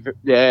 there'll be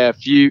a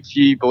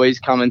few boys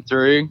coming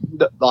through.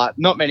 Like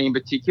not many in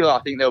particular.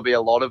 I think there'll be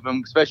a lot of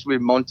them, especially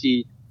with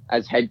Monty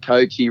as head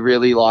coach. He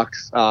really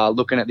likes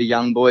looking at the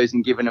young boys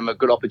and giving them a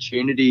good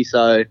opportunity.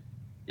 So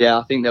yeah,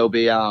 I think there'll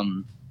be a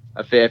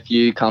fair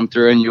few come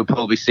through, and you'll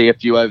probably see a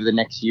few over the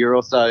next year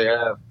or so.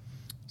 Yeah.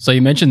 So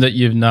you mentioned that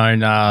you've known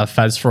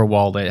Faz for a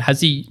while there.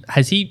 Has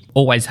he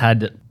always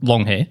had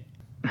long hair?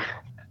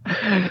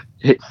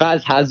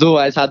 Faz has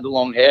always had the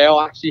long hair.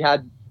 I actually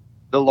had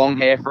the long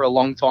hair for a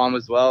long time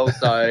as well.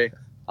 So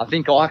I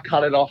think I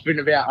cut it off in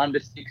about under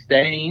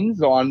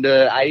 16s or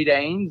under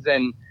 18s.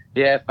 And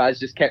yeah, Faz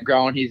just kept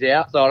growing his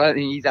out. So I don't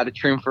think he's had a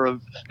trim for a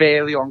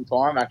fairly long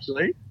time,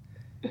 actually.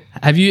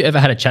 Have you ever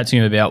had a chat to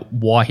him about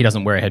why he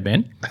doesn't wear a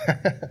headband?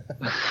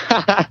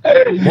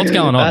 What's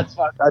going on?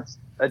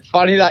 It's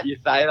funny that you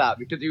say that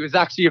because he was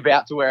actually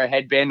about to wear a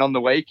headband on the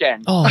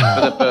weekend for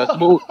the first.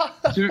 Well,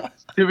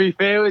 to be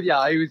fair with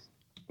you,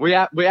 we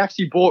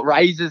actually bought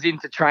razors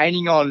into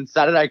training on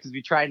Saturday because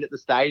we trained at the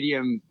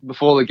stadium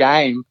before the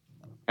game,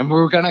 and we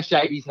were going to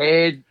shave his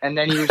head, and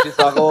then he was just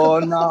like, "Oh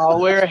no, I'll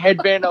wear a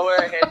headband.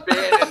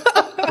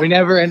 And we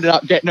never ended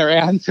up getting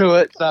around to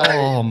it. So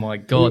oh my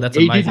God, that's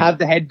amazing. He did have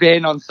the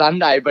headband on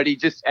Sunday, but he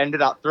just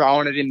ended up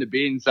throwing it in the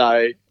bin.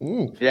 So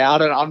yeah,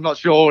 I'm not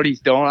sure what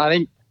he's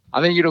doing. I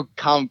think it'll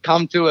come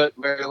to it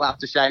where he'll have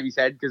to shave his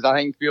head because I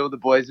think a few of the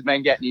boys have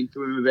been getting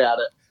into him about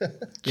it.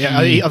 Yeah,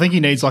 I think he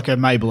needs like a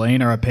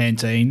Maybelline or a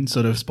Pantene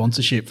sort of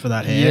sponsorship for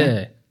that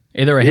hair.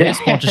 Yeah, either a hair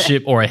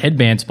sponsorship or a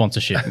headband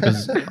sponsorship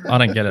because I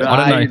don't get it.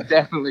 I don't know.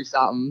 Definitely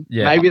something.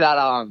 Yeah. Maybe that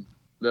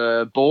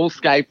the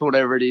Ballscape or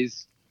whatever it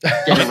is.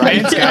 Get a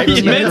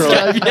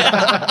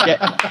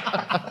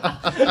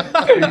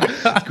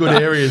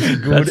Good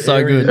areas. That's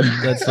so good.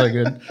 That's so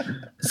good.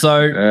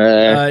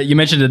 So you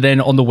mentioned it then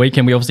on the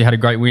weekend. We obviously had a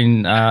great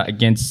win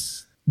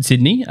against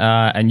Sydney,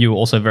 and you were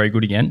also very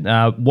good again.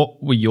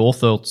 What were your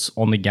thoughts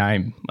on the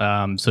game,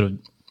 sort of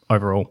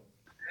overall?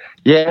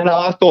 Yeah, no,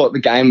 I thought the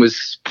game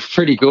was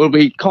pretty good.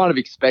 We kind of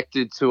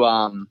expected to,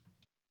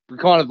 we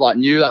kind of like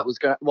knew that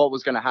what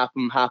was going to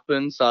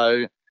happen.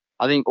 So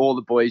I think all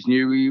the boys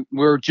knew we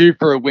were due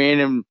for a win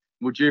and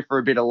we're due for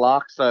a bit of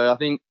luck. So I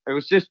think it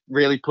was just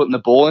really putting the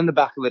ball in the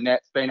back of the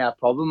net's been our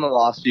problem the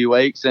last few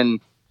weeks, and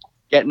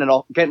getting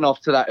off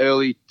to that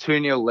early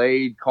 2-0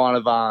 lead kind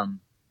of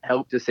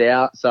helped us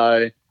out.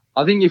 So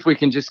I think if we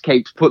can just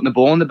keep putting the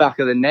ball in the back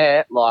of the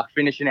net, like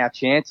finishing our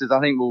chances, I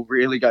think we'll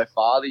really go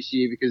far this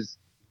year because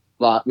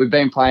like we've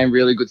been playing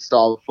really good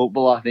style of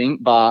football, I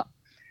think. But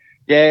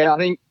yeah, I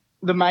think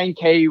the main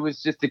key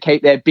was just to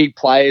keep their big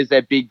players,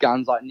 their big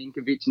guns like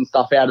Ninkovic and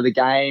stuff out of the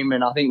game.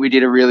 And I think we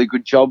did a really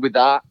good job with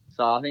that.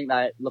 So I think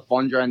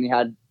Lafondra only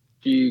had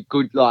two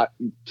good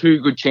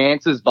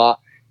chances, but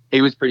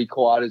he was pretty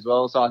quiet as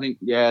well. So I think,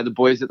 yeah, the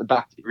boys at the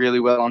back did really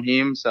well on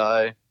him.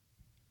 So,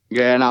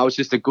 Yeah, no, it was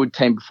just a good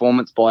team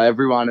performance by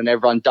everyone, and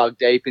everyone dug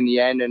deep in the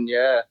end, and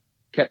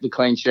kept the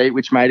clean sheet,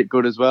 which made it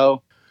good as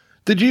well.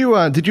 Did you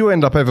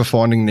end up ever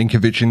finding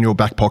Ninkovic in your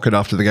back pocket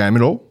after the game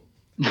at all?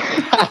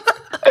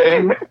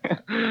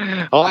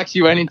 I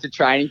actually went into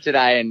training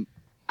today, and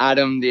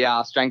Adam,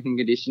 the strength and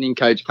conditioning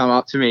coach, come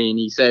up to me and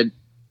he said,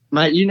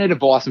 "Mate, you need to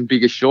buy some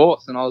bigger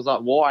shorts." And I was like,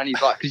 "Why?" And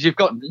he's like, "Because you've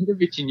got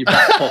Ninkovic in your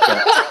back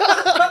pocket."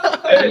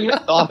 I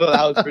thought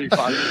that was pretty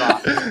funny.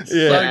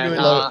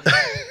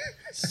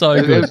 So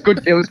It good. was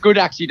good. It was good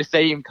actually to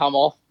see him come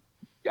off,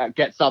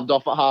 get subbed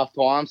off at half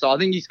time. So I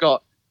think he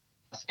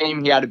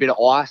had a bit of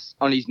ice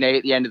on his knee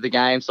at the end of the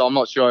game. So I'm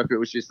not sure if it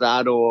was just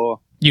that or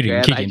You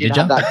didn't kick they him, did did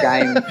you? have that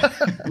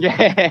game.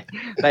 Yeah,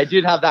 they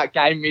did have that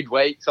game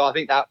midweek. So I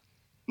think that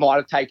might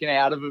have taken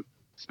out of it,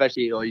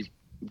 especially he's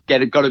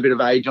got a bit of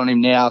age on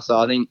him now. So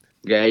I think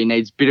he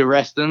needs a bit of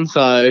resting.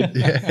 So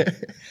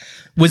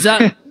Was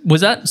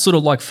that sort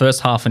of like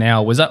first half an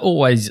hour? Was that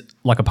always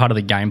like a part of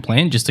the game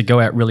plan, just to go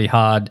out really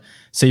hard,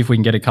 see if we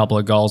can get a couple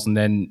of goals, and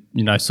then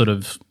sort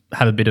of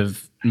have a bit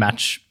of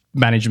match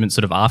management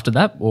sort of after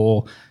that,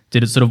 or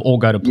did it sort of all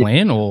go to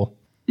plan? Or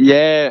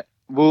yeah,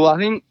 well, I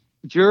think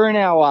during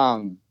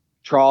our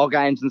trial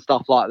games and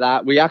stuff like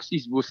that, we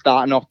actually were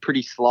starting off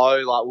pretty slow,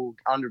 like we were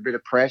under a bit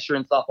of pressure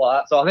and stuff like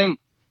that. So I think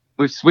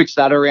we've switched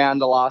that around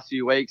the last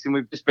few weeks, and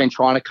we've just been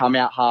trying to come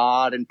out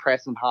hard and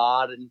press them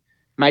hard and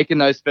making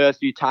those first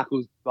few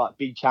tackles like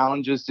big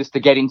challenges just to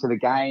get into the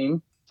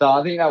game. So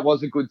I think that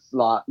was a good,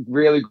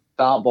 really good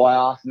start by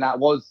us, and that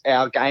was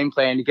our game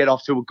plan, to get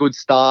off to a good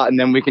start, and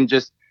then we can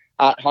just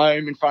at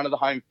home in front of the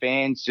home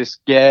fans just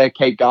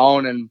keep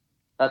going, and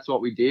that's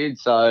what we did.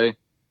 So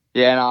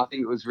I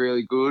think it was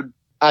really good.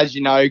 As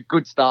you know,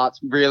 good starts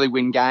really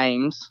win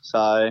games.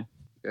 So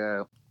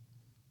yeah.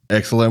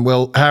 Excellent.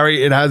 Well,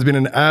 Harry, it has been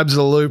an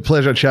absolute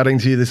pleasure chatting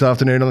to you this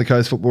afternoon on the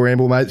Coast Football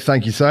Ramble, mate.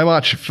 Thank you so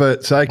much for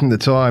taking the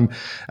time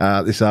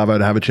this arvo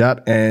to have a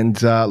chat,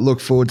 and look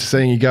forward to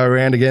seeing you go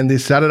around again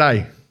this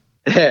Saturday.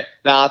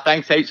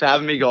 Thanks heaps for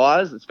having me,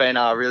 guys. It's been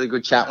a really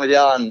good chat with you,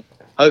 and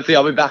hopefully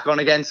I'll be back on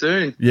again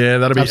soon. Yeah,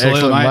 that'll be Absolutely,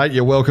 excellent, mate. mate.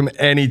 You're welcome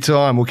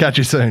anytime. We'll catch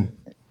you soon.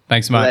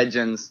 thanks, mate.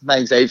 Legends.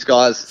 Thanks heaps,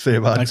 guys. See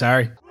you, bud. Thanks,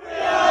 Harry.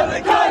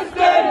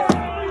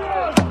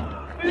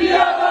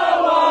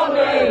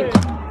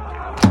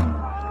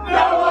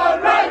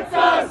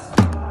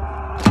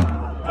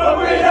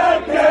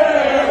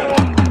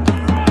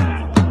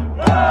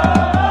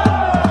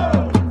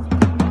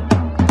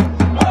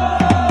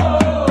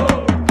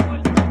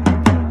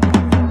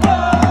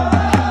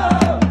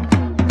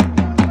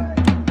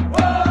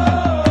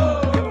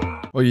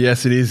 Well,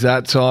 yes, it is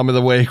that time of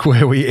the week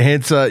where we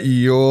answer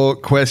your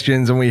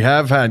questions, and we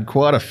have had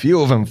quite a few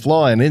of them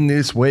flying in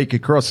this week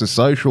across the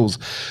socials,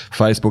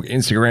 Facebook,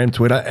 Instagram,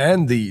 Twitter,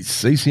 and the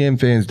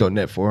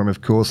ccmfans.net forum,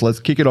 of course.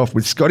 Let's kick it off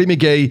with Scotty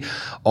McGee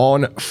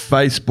on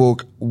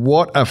Facebook.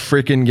 What a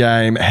freaking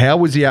game. How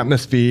was the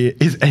atmosphere?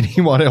 Is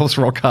anyone else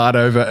rock hard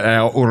over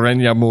our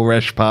Orenya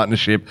Moresh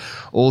partnership?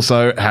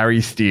 Also, Harry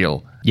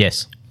Steele.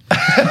 Yes.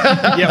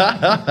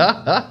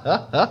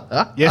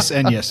 Yes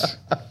and yes.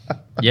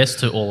 Yes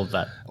to all of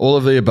that. All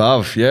of the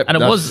above, yep. And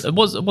it was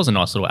a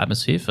nice little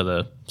atmosphere for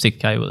the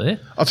 6K were there.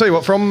 I'll tell you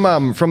what, from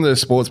the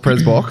sports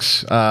press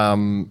box,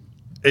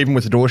 even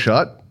with the door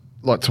shut,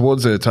 like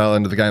towards the tail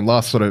end of the game,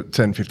 last sort of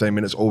 10, 15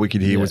 minutes, all we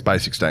could hear was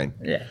Base 16.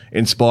 Yeah.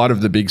 In spite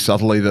of the big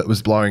southerly that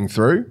was blowing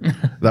through,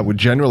 that would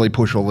generally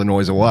push all the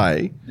noise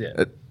away.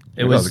 Yeah.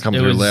 It comes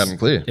through loud and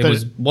clear. It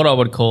was what I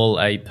would call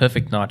a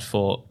perfect night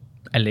for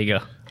a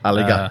Liga.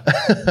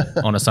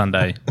 On a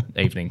Sunday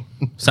evening.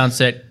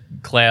 Sunset,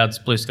 clouds,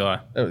 blue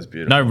sky. It was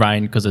beautiful. No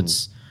rain,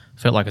 because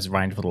felt like it's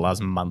rained for the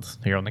last month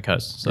here on the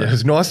coast. So Yeah, it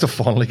was nice to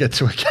finally get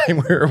to a game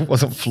where it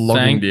wasn't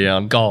flogging thank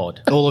down.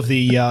 God. All of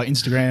the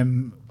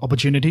Instagram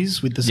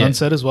opportunities with the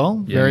sunset as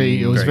well.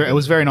 It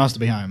was very nice to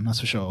be home. That's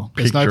for sure.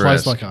 There's no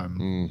place Picturesque. like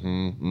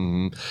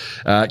home.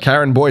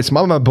 Karen Boyce,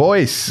 Mama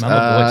Boyce.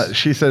 Mama Boyce.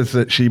 She says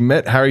that she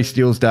met Harry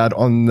Steele's dad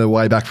on the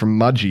way back from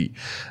Mudgee.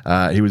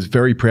 He was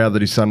very proud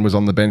that his son was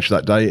on the bench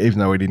that day, even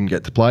though he didn't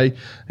get to play.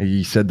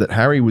 He said that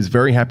Harry was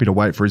very happy to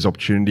wait for his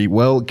opportunity.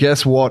 Well,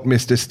 guess what,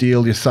 Mr.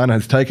 Steele? Your son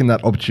has taken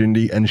that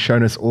opportunity and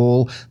shown us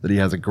all that he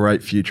has a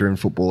great future in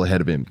football ahead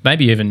of him.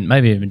 Maybe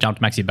even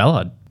jumped Maxi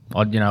Ballard.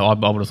 I would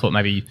have thought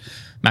maybe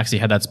Maxi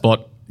had that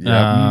spot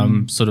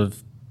sort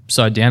of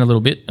sewed down a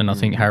little bit, and I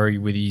think Harry,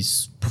 with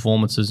his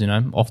performances,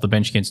 off the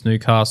bench against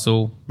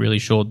Newcastle, really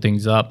shored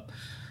things up.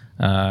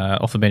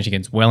 Off the bench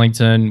against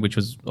Wellington, which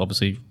was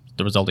obviously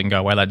the result didn't go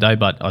away that day,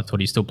 but I thought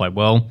he still played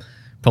well.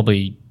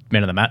 Probably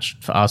man of the match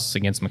for us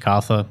against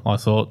MacArthur, I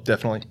thought.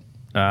 Definitely.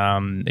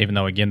 Even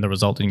though, again, the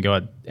result didn't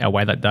go our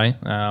way that day.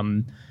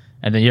 And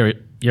then here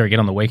again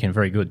on the weekend,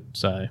 very good.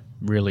 So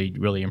really,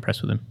 really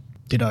impressed with him.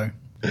 Ditto.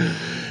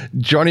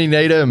 Johnny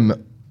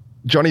Needham.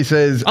 Johnny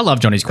says, I love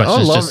Johnny's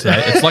questions.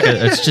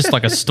 It's just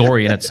like a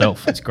story in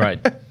itself. It's great.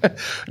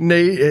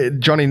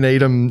 Johnny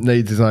Needham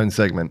needs his own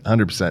segment,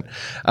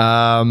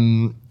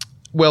 100%.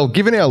 Well,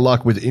 given our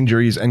luck with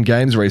injuries and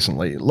games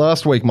recently,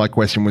 last week my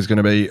question was going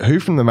to be, who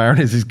from the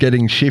Mariners is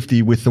getting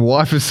shifty with the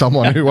wife of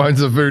someone who owns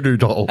a voodoo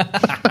doll?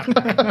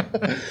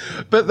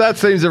 But that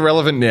seems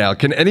irrelevant now.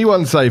 Can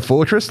anyone say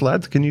Fortress,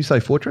 lads? Can you say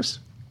Fortress?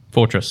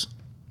 Fortress.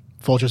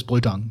 Fortress Blue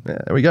Tongue. Yeah,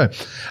 there we go.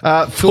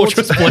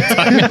 Fortress Blue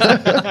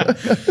Tongue.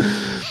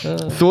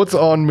 Thoughts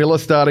on Miller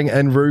starting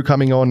and Rue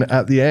coming on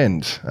at the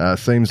end?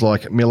 Seems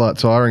like Miller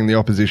tiring the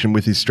opposition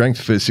with his strength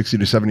for 60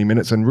 to 70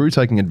 minutes and Rue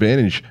taking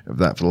advantage of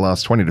that for the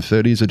last 20 to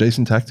 30 is a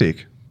decent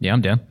tactic. Yeah,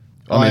 I'm down.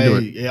 I'm into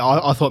it. Yeah,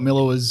 I thought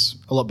Miller was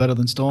a lot better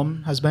than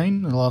Storm has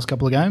been in the last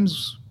couple of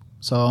games.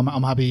 So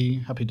I'm happy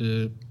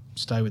to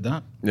stay with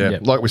that. Yeah,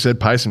 Yep. like we said,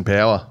 pace and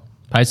power.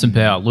 Pace and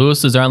power.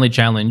 Lewis's only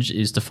challenge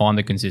is to find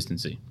the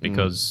consistency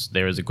because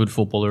there is a good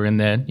footballer in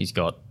there. He's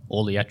got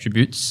all the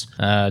attributes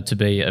to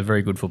be a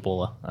very good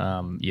footballer.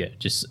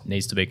 Just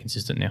needs to be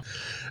consistent now.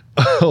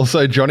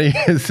 Also, Johnny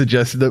has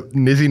suggested that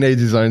Nizzy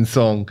needs his own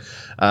song.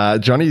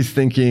 Johnny's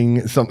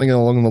thinking something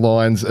along the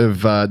lines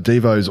of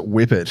Devo's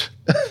Whip It.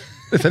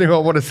 Does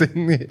anyone want to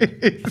sing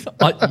this?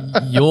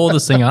 You're the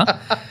singer.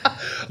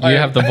 You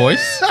have the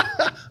voice.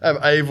 I have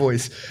a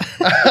voice.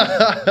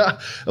 The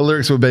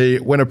lyrics would be,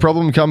 when a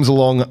problem comes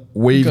along,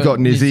 we've got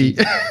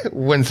Nizzy.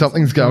 When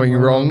something's going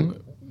wrong.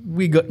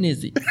 We got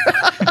Nizzy.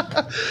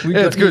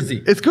 Yeah, it's good.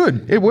 It's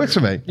good. It works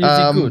for me.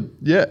 Good.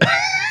 Yeah.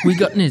 We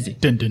got Nizzy.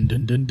 Dun dun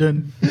dun dun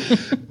dun.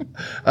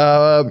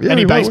 Yeah,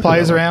 Any we bass might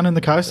players look at around in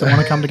the coast that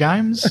want to come to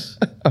games?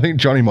 I think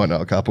Johnny might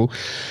know a couple.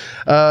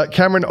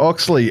 Cameron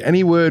Oxley,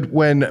 any word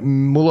when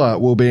Muller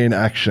will be in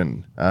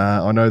action?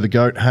 I know the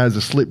GOAT has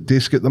a slipped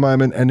disc at the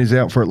moment and is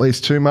out for at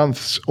least 2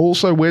 months.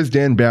 Also, where's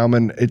Dan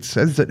Bauman? It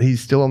says that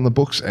he's still on the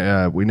books.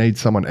 We need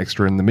someone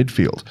extra in the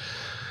midfield.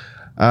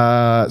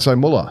 So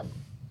Muller.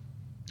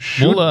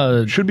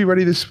 Muller Should be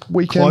ready this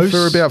weekend Close,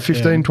 for about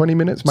 15, 20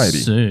 minutes, maybe.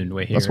 soon.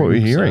 We're hearing. That's what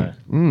we're hearing.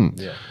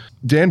 So,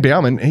 Dan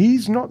Bauman,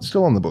 he's not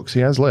still on the books. He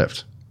has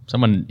left.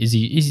 someone is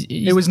he?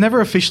 It was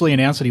never officially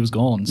announced that he was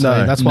gone. So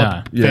No. that's what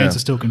No. Yeah. fans are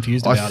still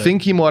confused I about.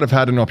 think he might have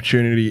had an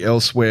opportunity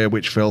elsewhere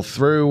which fell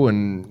through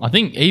and I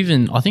think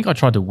I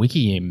tried to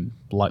wiki him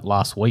like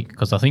last week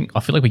because I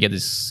feel like we get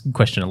this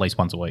question at least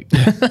once a week,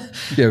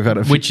 yeah, we've had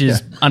a which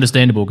is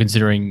understandable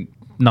considering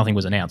nothing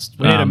was announced.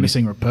 We need a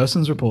missing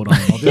persons report on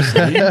him,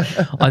 obviously.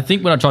 I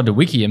think when I tried to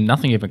wiki him,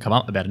 nothing even come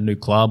up about a new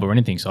club or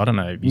anything. So I don't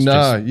know. He's No,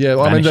 just yeah. I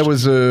mean, vanished. there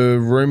was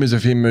rumours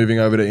of him moving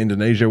over to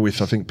Indonesia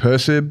with, I think,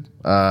 Persib,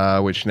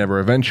 which never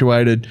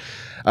eventuated.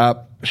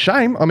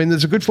 Shame. I mean,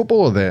 there's a good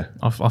footballer there.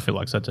 I feel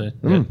like so too.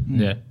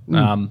 Yeah.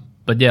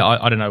 But yeah,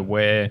 I don't know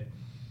where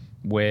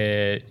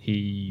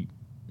he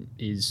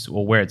is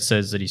or where it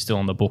says that he's still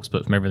on the books,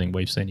 but from everything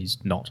we've seen, he's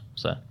not.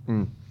 So,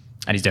 and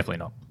he's definitely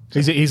not.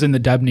 He's in the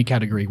Dabney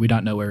category. We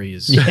don't know where he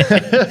is.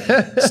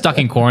 Stuck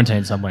in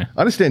quarantine somewhere.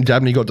 I understand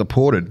Dabney got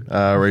deported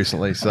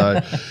recently,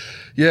 so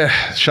yeah,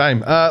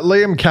 shame.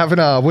 Liam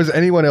Kavanagh, was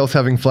anyone else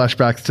having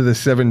flashbacks to the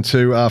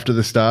 7-2 after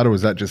the start, or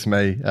was that just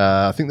me?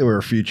 I think there were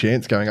a few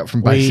chants going up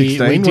from base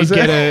 16.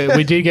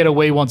 We did get a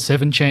 "We Want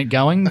 7" chant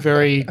going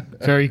very,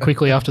 very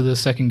quickly after the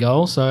second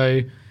goal.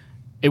 So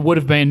it would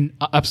have been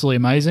absolutely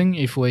amazing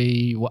if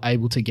we were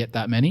able to get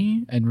that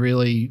many and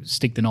really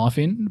stick the knife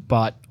in.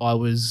 But I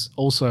was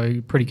also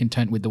pretty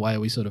content with the way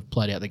we sort of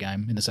played out the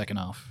game in the second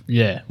half.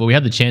 Yeah. Well, we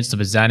had the chance to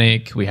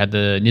Bazanik. We had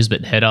the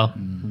Nisbet header,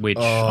 which,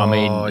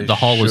 the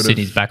whole of should've.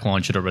 Sydney's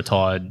backline should have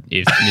retired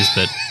if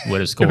Nisbet were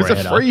to score It was a a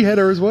header. free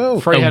header as well.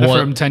 Free header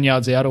what- from 10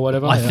 yards out or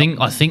whatever. I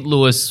yeah. think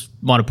Lewis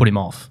might have put him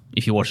off.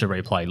 If you watch the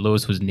replay,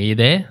 Lewis was near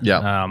there. Yeah.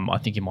 I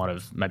think he might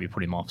have maybe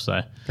put him off.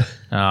 So,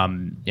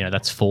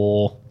 that's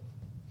 4.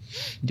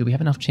 Do we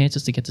have enough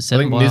chances to get to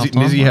 7? think by Nizzy-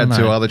 half-time? Nizzy I had don't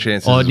two know. other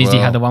chances Oh, as Nizzy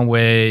well. had the one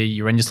where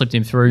Urania slipped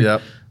him through.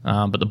 Yep.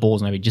 But the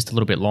ball's maybe just a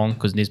little bit long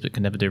because Nisbet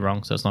can never do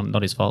wrong, so it's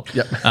not his fault.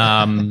 Yep.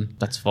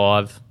 That's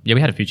 5. Yeah,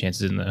 we had a few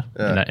chances in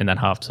that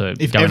half to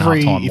If go in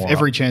every half-time. if more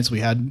every up. chance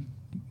we had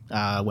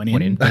went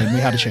in, then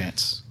we had a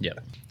chance. Yeah.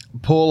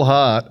 Paul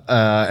Hart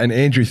and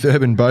Andrew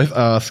Thurbin both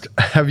ask,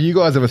 have you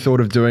guys ever thought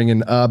of doing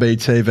an RB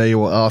TV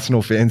or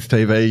Arsenal Fans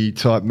TV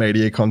type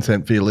media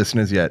content for your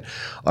listeners yet?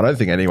 I don't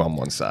think anyone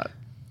wants that.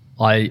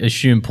 I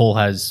assume Paul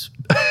has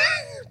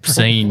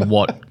seen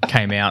what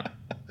came out.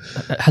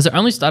 Has it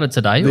only started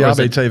today? The or is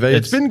RBTV.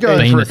 It's been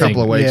going for a the thing?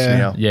 couple of weeks Yeah.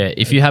 now. Yeah,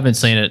 if you haven't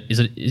seen it, is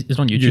it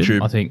on YouTube?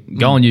 YouTube. I think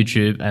go on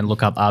YouTube and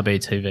look up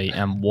RBTV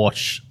and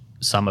watch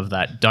some of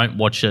that. Don't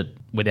watch it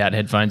without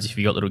headphones if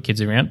you got little kids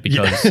around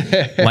because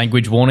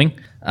language warning.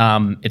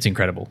 It's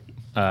incredible,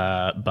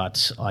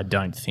 but I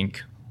don't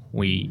think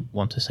we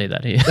want to see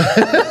that here.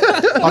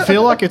 I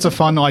feel like it's a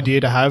fun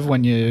idea to have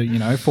when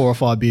you're 4 or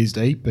 5 beers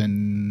deep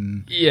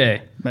and Yeah,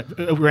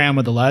 around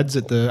with the lads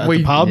at the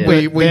We pub.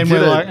 we but then did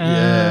we're it. like,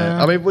 Yeah.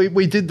 I mean,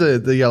 we did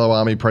the Yellow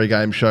Army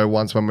pre-game show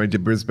once when we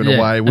did Brisbane Yeah,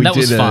 away. and We that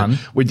was did fun.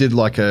 We did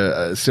like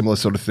a similar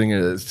sort of thing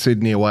at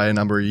Sydney away a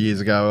number of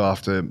years ago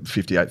after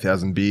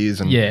 58,000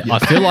 beers. And yeah. I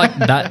feel like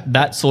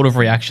that sort of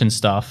reaction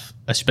stuff,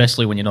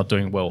 especially when you're not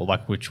doing well,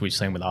 like which we've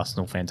seen with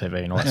Arsenal Fan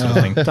TV and all that sort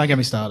of thing. don't get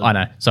me started. I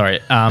know.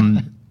 Sorry.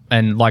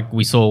 And like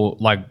we saw,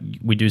 like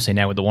we do see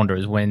now with the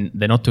Wanderers, when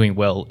they're not doing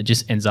well, it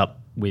just ends up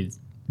with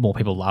more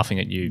people laughing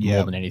at you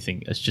more than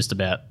anything. It's just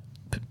about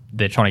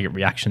they're trying to get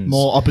reactions.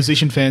 More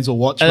opposition fans will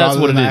watch And that's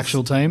rather what than it the is.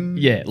 actual team.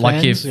 Yeah,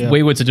 like fans. if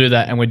we were to do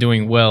that and we're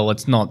doing well,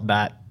 it's not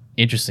that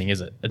interesting,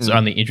 is it? It's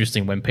only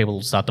interesting when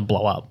people start to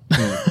blow up.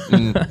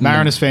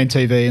 Mariners fan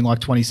TV in like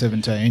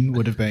 2017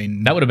 would have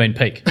been. That would have been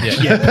peak.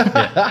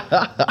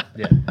 Yeah.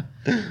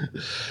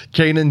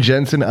 Keenan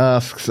Jensen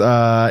asks,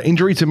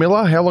 injury to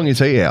Miller, how long is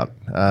he out?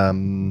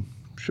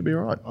 Should be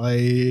all right.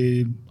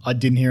 I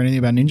didn't hear anything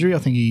about an injury. I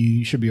think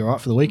he should be all right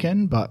for the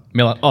weekend, but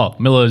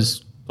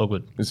Miller's all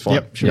good. It's fine.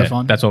 yep, should be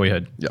fine. That's what we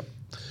heard. Yep.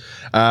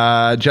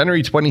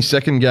 January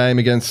 22nd game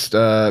against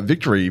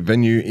Victory.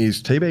 Venue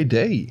is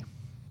TBD.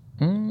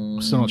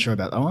 Still not sure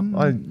about that one.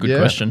 Good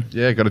question.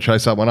 Yeah, got to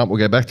chase that one up. We'll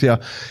get back to you.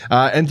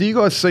 And do you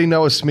guys see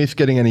Noah Smith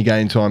getting any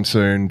game time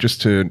soon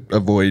just to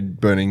avoid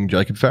burning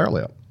Jacob Farrell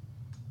out?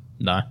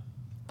 No.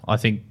 I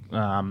think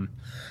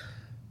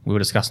we were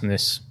discussing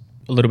this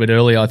a little bit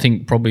earlier. I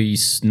think probably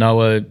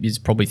Noah is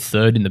probably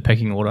third in the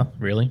pecking order,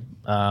 really,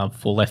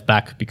 for left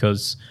back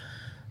because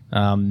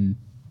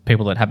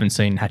people that haven't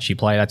seen Hatchie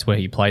play, that's where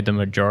he played the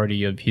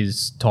majority of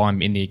his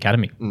time in the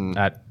academy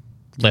at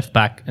left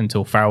back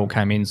until Farrell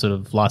came in sort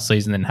of last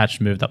season, then Hatch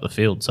moved up the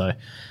field. So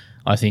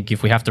I think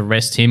if we have to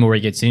rest him or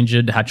he gets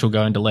injured, Hatch will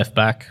go into left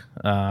back,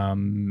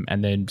 and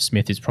then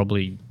Smith is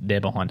probably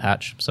there behind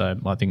Hatch. So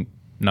I think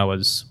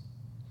Noah's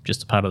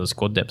just a part of the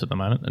squad depth at the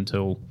moment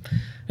until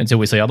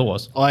we see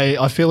otherwise.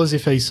 I feel as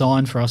if he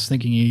signed for us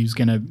thinking he was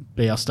going to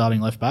be our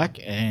starting left back,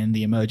 and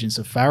the emergence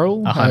of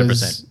Farrell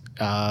 100%.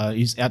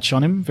 He's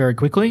outshone him very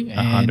quickly,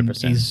 and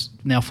 100%. he's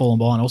now fallen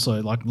behind.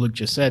 Also, like Luke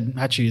just said,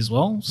 Hatchie as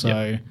well.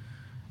 So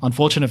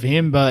unfortunate for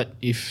him, but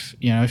if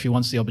he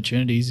wants the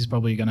opportunities, he's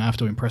probably going to have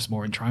to impress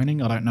more in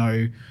training. I don't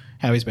know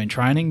how he's been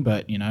training,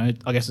 but I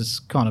guess it's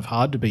kind of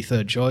hard to be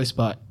third choice,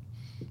 but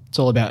it's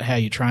all about how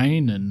you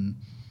train, and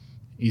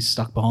he's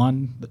stuck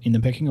behind in the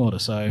pecking order.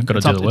 So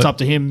it's up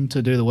to him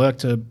to do the work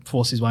to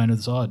force his way into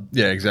the side.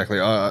 Yeah, exactly.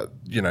 You're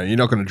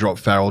not going to drop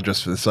Farrell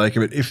just for the sake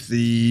of it. If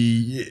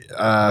the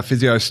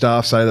physio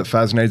staff say that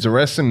Faz needs a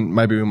rest, and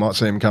maybe we might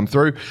see him come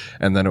through,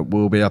 and then it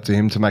will be up to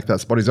him to make that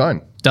spot his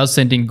own. Does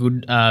send in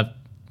good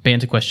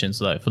banter questions,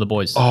 though, for the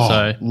boys. Oh,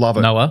 so love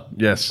it. Noah,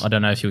 Yes. I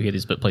don't know if you'll hear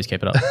this, but please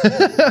keep it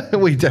up.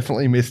 We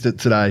definitely missed it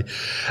today.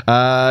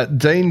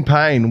 Dean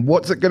Payne,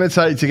 what's it going to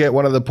take to get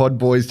one of the pod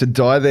boys to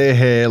dye their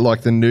hair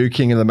like the new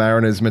king of the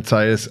Mariners,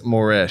 Mateus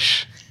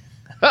Moresh?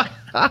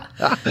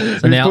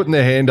 Who's now- putting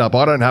their hand up?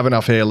 I don't have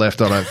enough hair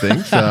left, I don't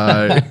think. So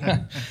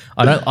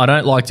I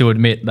don't like to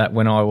admit that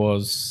when I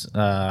was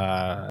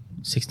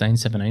 16,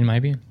 17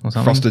 maybe or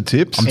something. frosted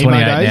tips. I'm Emo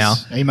 28 days. now.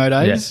 Emo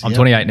days. Yeah, I'm Yep.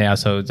 28 now,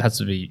 so it has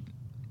to be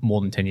more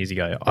than 10 years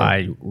ago.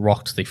 I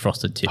rocked the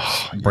frosted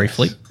tips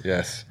briefly.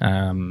 Yes.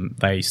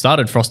 They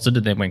started frosted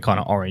and then went kind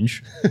of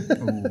orange.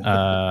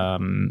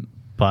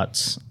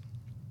 But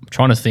I'm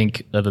trying to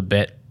think of a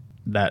bet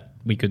that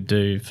we could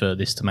do for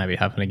this to maybe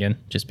happen again,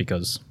 just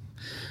because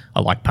I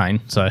like pain.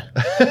 So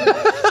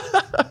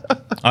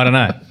I don't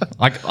know.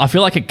 I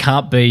feel like it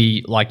can't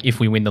be like if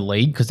we win the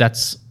league, because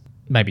that's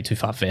maybe too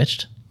far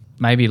fetched.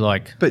 Maybe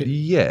like. But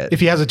yeah. If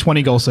he has a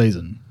 20-goal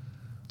season,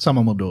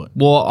 someone will do it.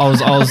 Well, I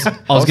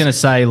was going to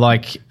say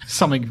like.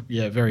 Something,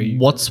 very.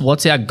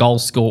 What's our goal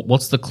score?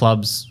 What's the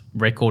club's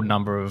record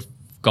number of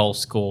goals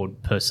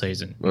scored per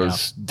season? It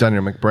was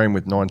Daniel McBreen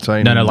with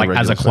 19. No, in the like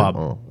as a regular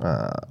club.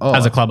 season.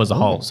 As a club as a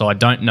whole. So I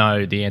don't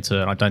know the answer,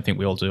 and I don't think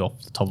we all do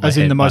off the top of our As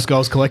head. in the most but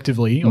goals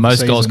collectively. of the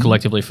Most goals season.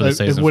 collectively for the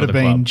season It would for have the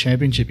been club.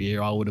 championship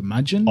year, I would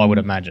imagine. I would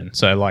imagine.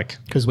 So like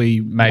Because we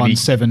Maybe- won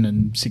 7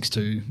 and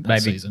 6-2 that maybe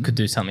season. could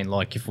do something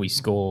like if we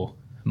score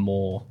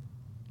more,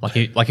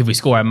 like if we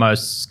score our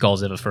most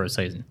goals ever for a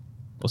season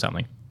or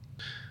something.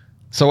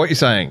 So what you're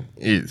saying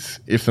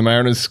is if the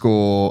Mariners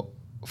score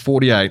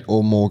 48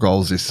 or more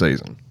goals this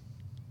season,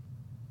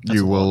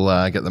 you will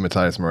get the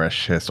Mateus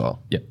Moresh hairstyle.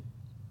 Yep.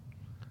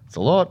 It's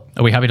a lot.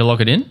 Are we happy to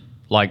lock it in?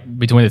 Like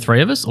between the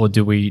three of us, or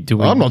do we?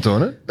 I'm not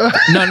doing it. No.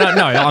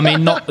 I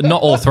mean, not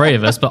all three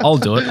of us, but I'll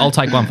do it. I'll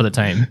take one for the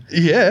team.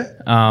 Yeah.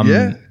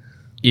 Yeah.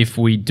 If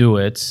we do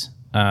it,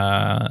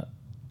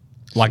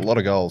 Like a lot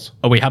of goals.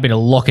 are we happy to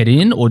lock it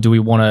in, or do we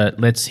want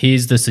to?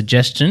 Here's the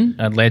suggestion,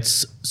 and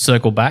let's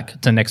circle back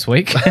to next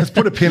week. Let's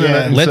put a pin in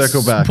it and Let's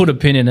circle back. put a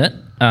pin in it.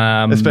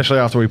 Especially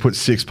after we put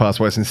 6 past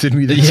Western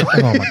Sydney this Yeah.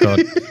 week. Oh my god!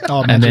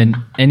 Oh, And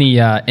imagine.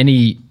 then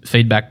any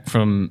feedback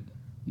from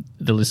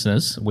the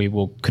listeners, we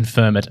will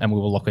confirm it and we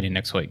will lock it in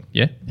next week.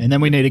 Yeah. And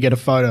then we need to get a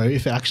photo.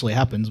 If it actually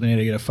happens, we need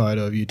to get a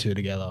photo of you two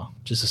together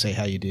just to see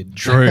how you did.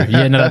 True.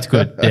 Yeah. No, that's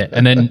good. Yeah.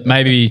 And then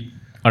maybe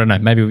I don't know.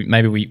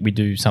 Maybe we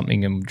do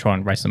something and try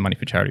and raise some money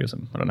for charity or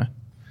something. I don't know.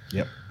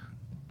 Yep.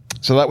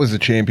 So that was the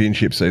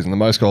championship season. The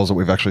most goals that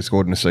we've actually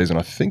scored in a season,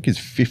 I think, is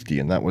 50,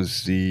 and that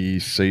was the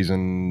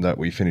season that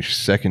we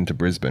finished second to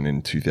Brisbane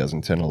in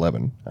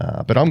 2010-11.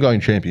 But I'm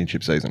going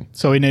championship season.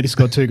 So we need to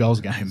score 2 goals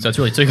a game. So it's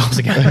really 2 goals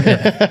a game.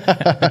 Yeah.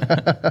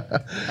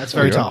 That's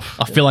very tough.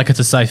 I feel like it's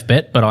a safe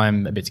bet, but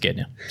I'm a bit scared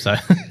now. So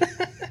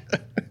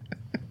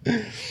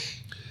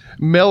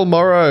Mel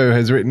Morrow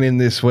has written in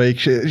this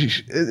week.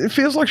 It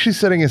feels like she's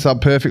setting us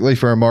up perfectly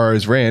for a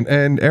Morrow's rant,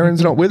 and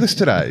Erin's not with us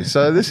today,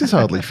 so this is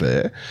hardly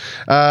fair.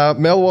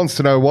 Mel wants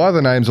to know why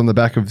the names on the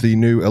back of the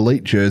new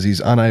Elite jerseys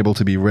unable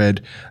to be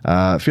read,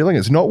 feeling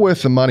it's not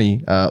worth the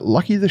money.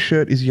 Lucky the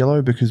shirt is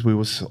yellow because we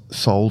were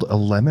sold a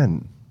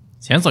lemon.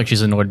 Sounds like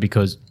she's annoyed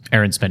because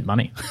Erin spent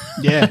money.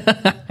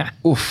 Yeah.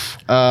 Oof.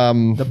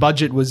 The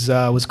budget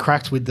was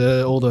cracked with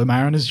all the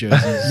Mariners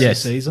jerseys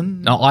this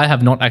season. No, I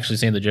have not actually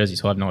seen the jersey,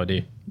 so I have no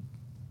idea.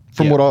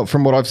 From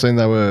what I've seen,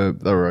 they were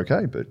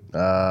okay. But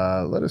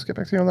let us get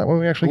back to you on that when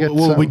we actually get.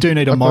 Well, we do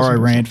need a Morrow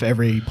rant for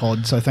every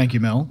pod, so thank you,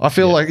 Mel. I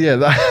feel like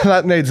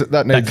that needs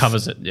That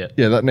covers it. Yeah.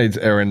 That needs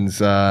Erin's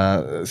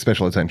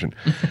special attention.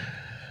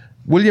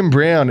 William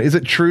Brown, is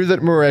it true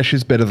that Moresh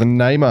is better than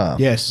Neymar?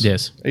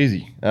 Yes.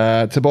 Easy.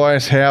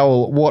 Tobias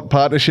Howell, what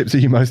partnerships are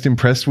you most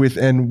impressed with,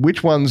 and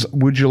which ones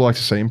would you like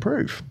to see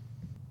improve?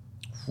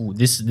 Ooh,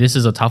 this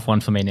is a tough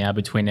one for me now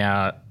between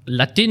our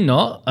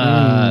Latino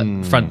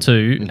front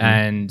two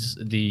and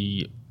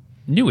the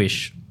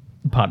newish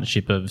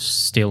partnership of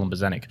Steele and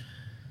Bozanic.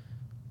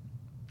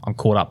 I'm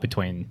caught up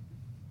between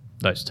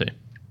those two.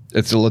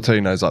 It's the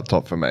Latinos up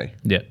top for me.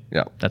 Yeah.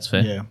 Yeah. That's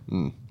fair.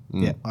 Yeah.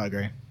 Yeah, I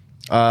agree.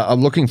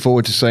 I'm looking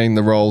forward to seeing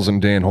the Rolls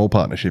and Dan Hall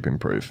partnership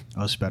improve.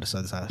 I was about to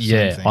say the same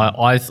Yeah, thing.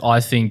 I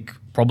think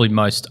probably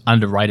most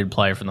underrated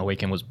player from the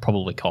weekend was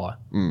probably Kai.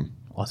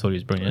 I thought he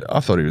was brilliant. I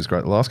thought he was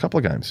great the last couple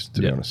of games,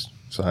 to be honest.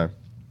 So,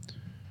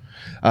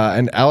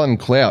 and Alan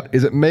Clout,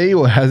 is it me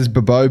or has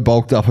Bobo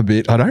bulked up a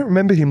bit? I don't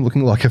remember him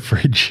looking like a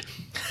fridge.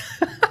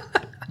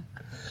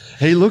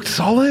 He looked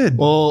solid.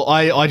 Well,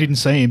 I didn't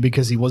see him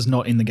because he was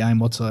not in the game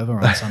whatsoever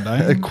on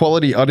Sunday.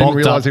 Quality. I didn't Bulked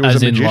realise he up was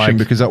as a in, magician like-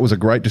 because that was a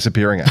great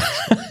disappearing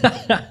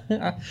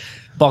act.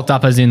 Bulked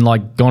up as in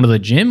like gone to the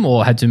gym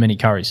or had too many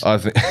curries? I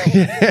think,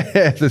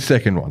 yeah, the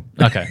second one.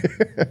 Okay.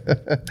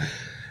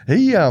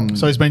 He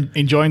So he's been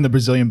enjoying the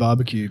Brazilian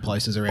barbecue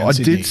places around I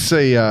Sydney. did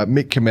see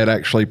Mick Komet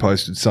actually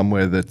posted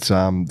somewhere that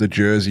the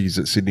jerseys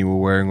that Sydney were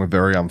wearing were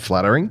very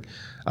unflattering,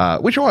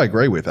 which I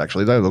agree with,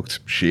 actually. They looked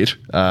shit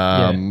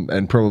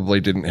and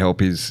probably didn't help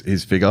his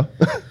figure.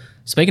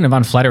 Speaking of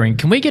unflattering,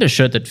 can we get a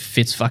shirt that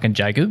fits fucking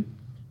Jacob?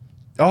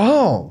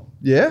 Oh,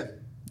 yeah.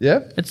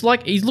 Yeah. It's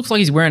like he looks like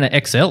he's wearing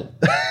an XL.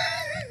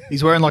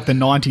 He's wearing like the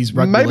 90s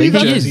rugby Maybe league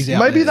that's, jerseys out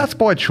maybe there. that's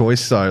by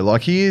choice, though.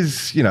 Like, he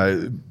is,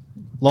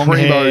 Long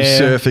primo hair.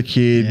 surfer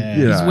kid. Yeah.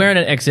 He's wearing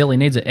an XL. He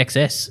needs an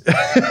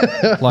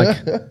XS.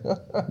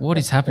 Like, what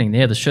is happening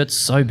there? The shirt's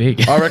so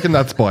big. I reckon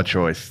that's by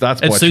choice.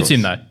 That's It by suits choice.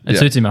 him, though. It Yeah.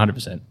 suits him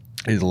 100%.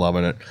 He's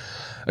loving it.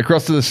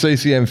 Across to the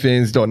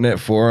ccmfans.net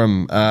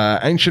forum,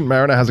 Ancient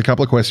Mariner has a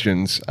couple of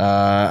questions.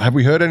 Have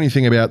we heard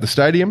anything about the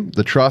stadium,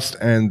 the trust,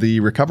 and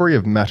the recovery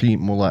of Matty,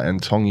 Muller, and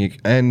Tongyik,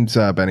 and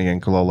Benny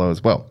and Kololo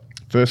as well?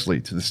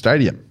 Firstly, to the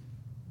stadium.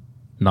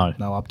 No,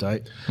 No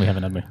update. we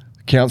haven't, have we?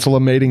 Council are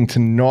meeting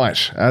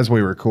tonight as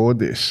we record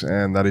this,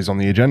 and that is on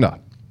the agenda.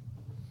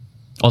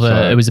 Oh,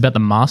 So- it was about the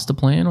master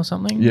plan or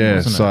something? Yeah,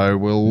 wasn't it? so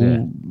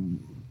we'll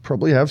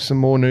probably have some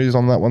more news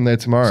on that one there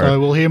tomorrow. So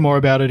we'll hear more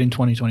about it in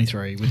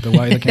 2023 with the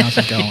way the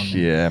council's going.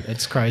 Yeah.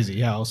 It's crazy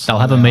how They'll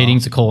have a meeting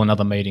to call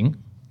another meeting.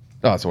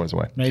 Oh, it's always a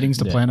way. Meetings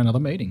to plan another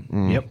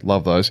meeting. Yep.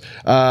 Love those.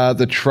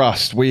 The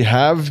Trust. We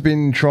have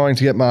been trying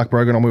to get Mark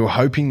Brogan on. We were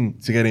hoping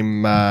to get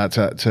him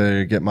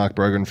to get Mark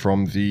Brogan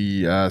from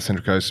the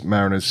Central Coast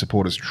Mariners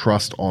Supporters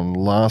Trust on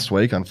last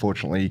week.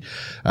 Unfortunately,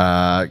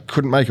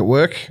 couldn't make it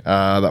work.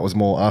 That was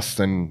more us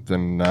than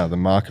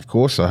Mark, of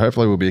course. So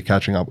hopefully we'll be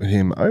catching up with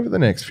him over the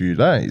next few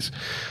days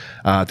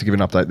to give an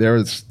update.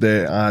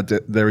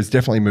 There is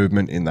definitely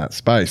movement in that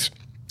space.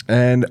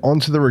 And on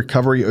to the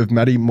recovery of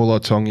Matty, Muller,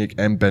 Tongyik,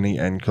 and Benny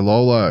and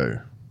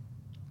Kololo.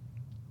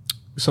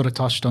 Sort of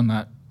touched on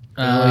that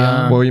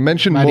earlier. Well, you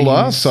mentioned Matty's,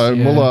 Muller, so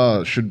yeah.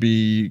 Muller should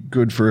be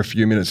good for a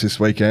few minutes this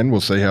weekend. We'll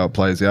see how it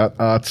plays out.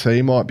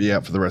 RT might be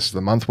out for the rest of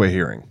the month, we're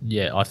hearing.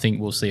 Yeah, I think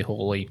we'll see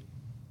Hawley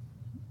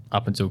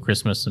up until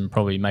Christmas and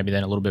probably maybe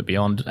then a little bit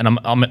beyond. And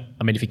I mean,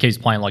 if he keeps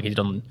playing like he did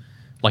on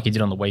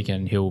the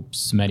weekend, he'll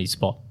cement his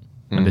spot.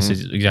 And this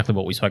is exactly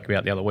what we spoke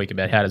about the other week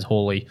about how does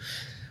Hawley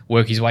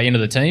work his way into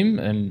the team.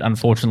 And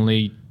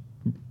unfortunately,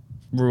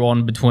 we're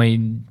on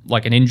between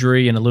like an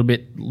injury and a little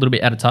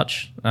bit out of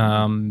touch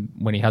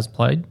when he has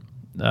played.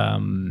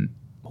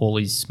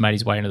 Hawley's made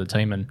his way into the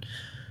team, and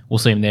we'll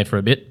see him there for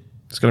a bit.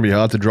 It's going to be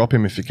hard to drop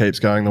him if he keeps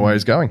going the way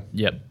he's going.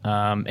 Yep.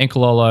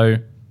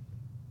 Enkololo,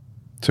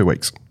 2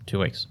 weeks. 2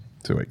 weeks.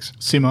 2 weeks.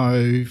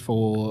 Simo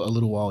for a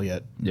little while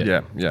yet.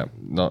 Yeah. Yeah.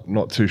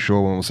 Not too sure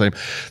when we'll see him.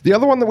 The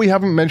other one that we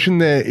haven't mentioned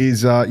there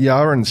is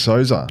Yaron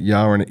Souza.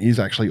 Yaron is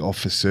actually off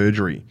for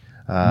surgery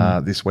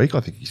this week,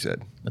 I think he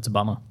said. That's a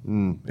bummer.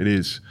 It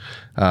is.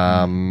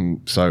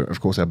 So,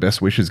 of course, our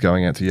best wishes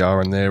going out to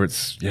Yaron there.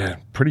 It's,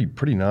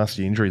 pretty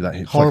nasty injury that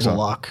hit. Horrible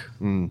luck.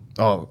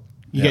 Oh,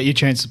 You get your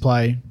chance to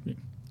play,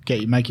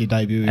 make your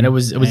debut. And it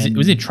was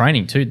in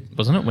training too,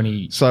 wasn't it? When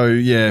he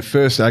So,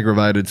 first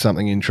aggravated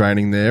something in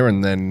training there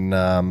and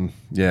then,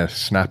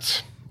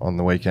 snapped on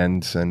the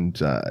weekend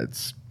and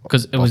it's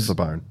because it off was the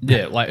bone.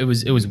 Yeah, like it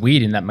was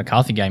weird in that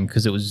McCarthy game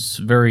because it was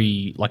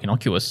very like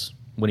innocuous.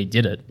 when he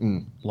did it.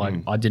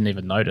 I didn't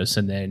even notice,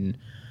 and then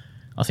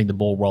I think the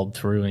ball rolled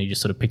through and he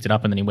just sort of picked it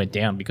up, and then he went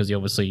down because he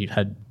obviously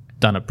had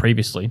done it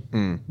previously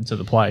into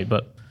the play.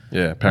 But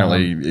Yeah,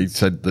 apparently he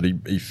said that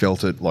he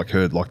felt it, like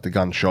heard like the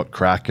gunshot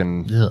crack,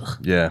 and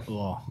yeah,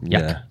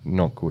 Yuck.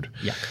 not good.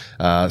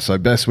 Yuck. So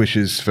best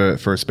wishes for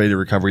a speedy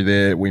recovery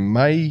there. We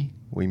may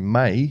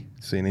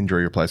see an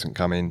injury replacement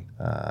come in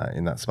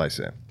that space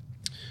there.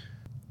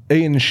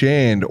 Ian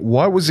Shand,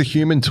 why was the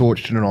Human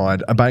Torch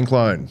denied a bank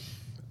loan?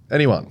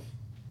 Anyone?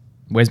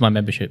 Where's my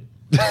membership?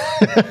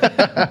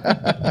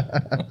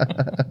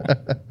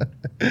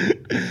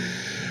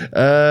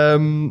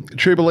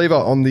 True believer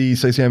on the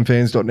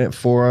ccmfans.net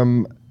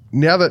forum.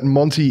 Now that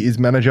Monty is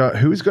manager,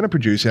 who is going to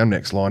produce our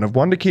next line of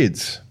Wonder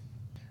Kids?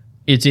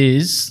 It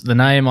is the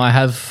name I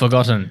have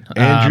forgotten.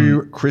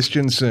 Andrew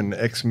Christensen,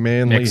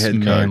 ex-Manly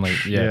head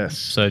coach. Yeah. Yes.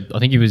 So I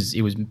think he was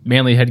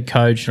Manly head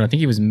coach, and I think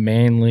he was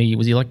Manly.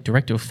 Was he like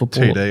director of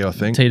football? TD, I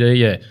think. TD,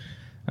 yeah.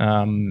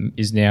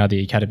 Is now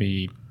the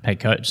academy head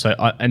coach. So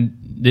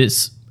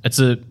it's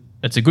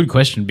a good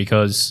question,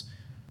 because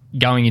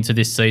going into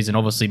this season,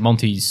 obviously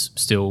Monty's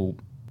still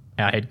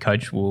our head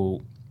coach,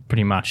 will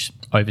pretty much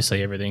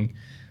oversee everything.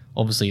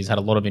 Obviously, he's had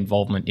a lot of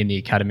involvement in the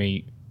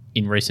academy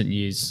in recent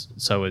years.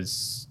 So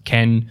has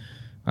Ken,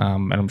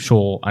 and I'm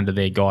sure under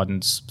their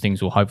guidance,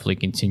 things will hopefully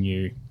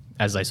continue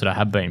as they sort of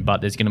have been. But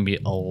there's going to be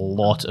a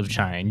lot of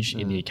change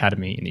in the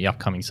academy in the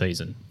upcoming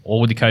season, all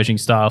with the coaching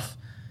staff.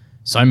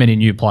 So many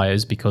new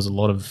players, because a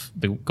lot of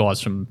the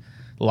guys from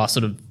the last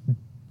sort of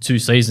 2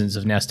 seasons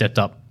have now stepped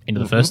up into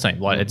the first team.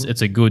 Like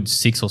it's a good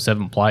 6 or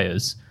 7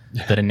 players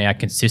that are now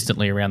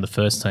consistently around the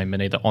first team,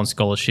 and either on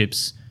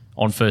scholarships,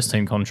 on first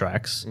team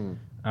contracts.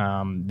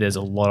 There's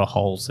a lot of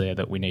holes there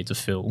that we need to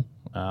fill.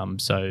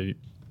 So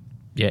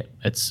yeah,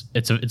 it's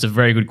a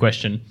very good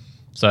question.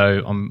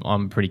 So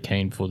I'm pretty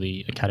keen for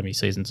the academy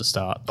season to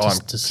start,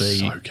 just to see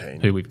so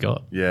keen. who we've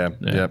got. Yeah.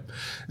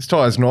 This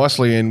ties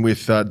nicely in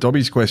with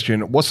Dobby's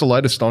question. What's the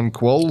latest on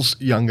Qual's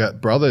younger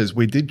brothers?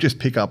 We did just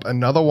pick up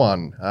another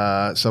one.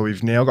 So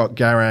we've now got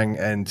Garang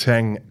and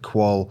Tang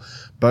Qual,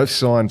 both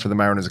signed for the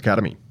Mariners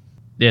Academy.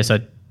 Yeah, so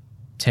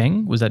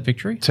Teng, was that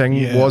Victory?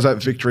 Tang was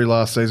at Victory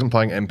last season,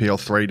 playing MPL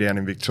 3 down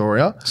in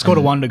Victoria. Scored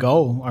a wonder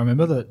goal. I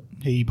remember that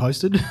he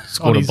posted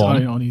Scored a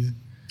bomb. on his.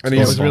 And It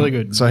was really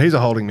good. So he's a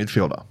holding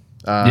midfielder.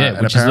 Yeah,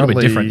 and which is a little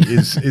bit apparently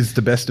different. is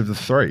the best of the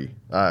 3,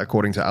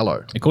 according to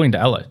Allo. According to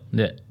Allo,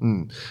 yeah.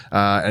 And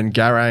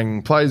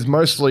Garang plays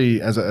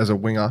mostly as a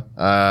winger,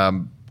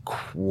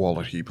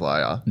 quality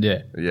player.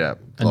 Yeah. Yeah.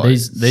 And like-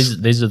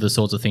 these are the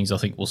sorts of things I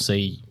think we'll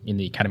see in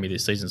the academy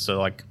this season. So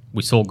like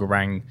we saw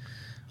Garang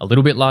a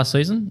little bit last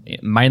season,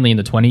 mainly in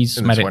the 20s.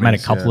 In the Made a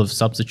 20s, couple yeah. of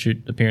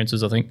substitute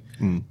appearances, I think.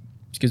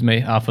 Excuse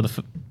me, for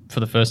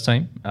the first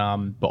team.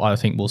 But I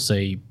think we'll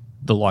see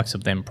the likes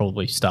of them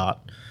probably start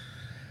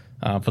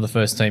for the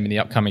first team in the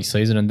upcoming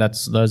season, and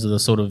those are the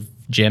sort of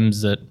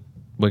gems that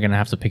we're going to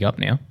have to pick up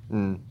now.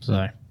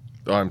 So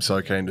I'm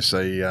so keen to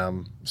see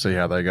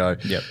how they go.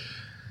 yep.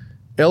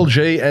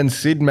 LG and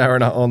Sid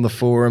Mariner on the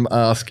forum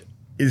ask,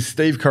 is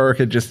Steve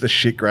Corica just the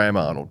shit Graham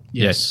Arnold?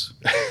 Yes.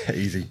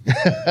 Easy.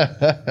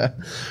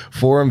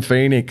 Forum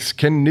Phoenix,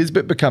 can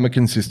Nisbet become a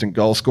consistent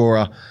goal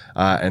scorer?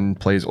 And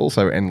please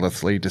also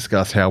endlessly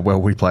discuss how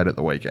well we played at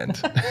the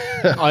weekend.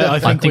 I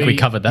think we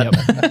covered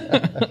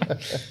that.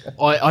 Yep.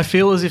 I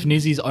feel as if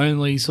Nizzy's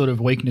only sort of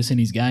weakness in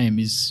his game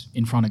is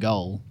in front of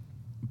goal,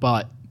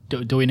 but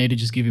do we need to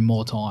just give him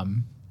more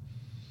time?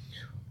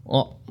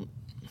 Well,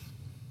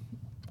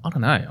 I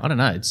don't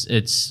know.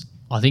 It's.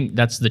 I think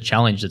that's the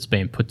challenge that's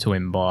being put to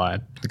him by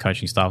the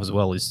coaching staff as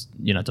well, is,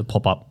 to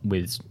pop up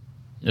with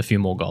a few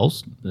more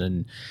goals.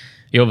 And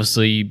he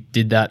obviously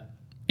did that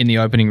in the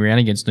opening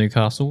round against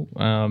Newcastle.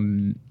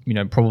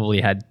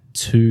 Probably had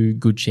 2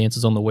 good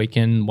chances on the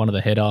weekend, one of the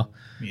header.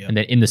 Yeah. And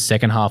then in the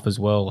second half as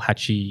well,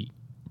 pretty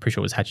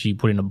sure it was Hatchie,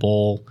 put in a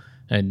ball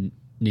and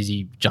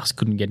Nizzy just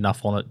couldn't get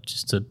enough on it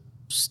just to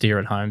steer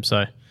it home.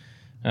 So,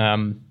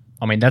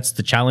 that's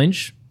the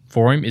challenge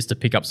for him, is to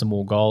pick up some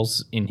more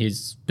goals in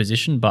his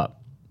position. But,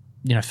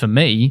 for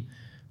me,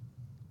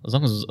 as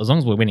long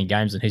as we're winning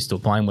games and he's still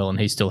playing well and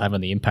he's still having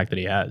the impact that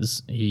he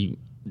has, he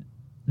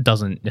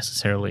doesn't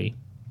necessarily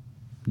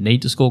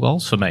need to score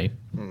goals for me.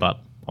 But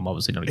I'm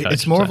obviously not a coach.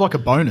 It's more so of like a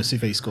bonus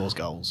if he scores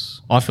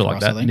goals. I feel for like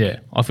us, I that. think. Yeah,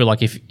 I feel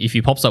like if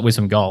he pops up with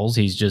some goals,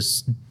 he's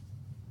just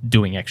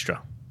doing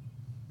extra.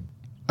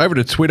 Over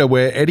to Twitter,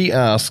 where Eddie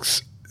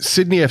asks,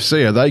 Sydney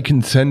FC, are they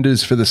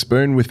contenders for the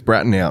spoon with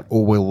Bratton out,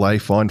 or will they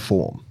find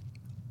form?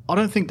 I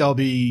don't think they'll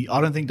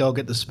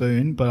get the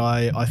spoon, but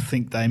I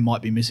think they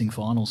might be missing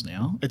finals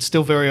now. It's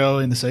still very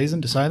early in the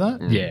season to say that.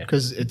 Yeah.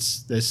 Because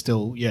there's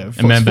still,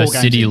 Remember, 4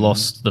 games City in.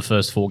 lost the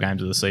first 4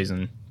 games of the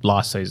season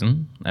last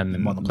season, and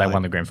then they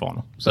won the grand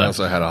final. They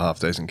also had a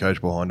half-decent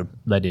coach behind them.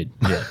 They did,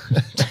 yeah.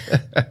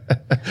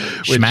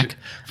 Schmack.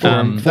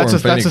 Forum That's the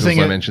Phoenix thing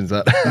also that- mentions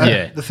that.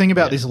 Yeah. The thing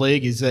about this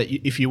league is that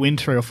if you win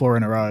 3 or 4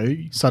 in a row,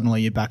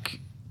 suddenly you're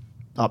back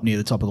up near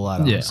the top of the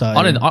ladder. Yeah, So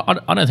I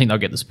don't think they'll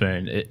get the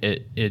spoon.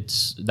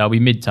 They'll be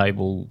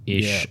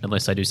mid-table-ish Yeah.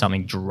 unless they do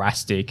something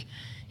drastic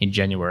in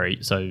January.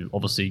 So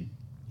obviously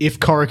if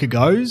Corica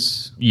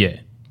goes, Yeah.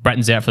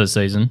 Bratton's out for the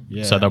season,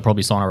 Yeah. so they'll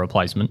probably sign a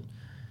replacement.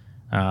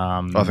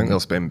 I think they'll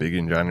spend big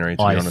in January, to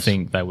be I honest.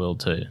 think they will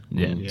too.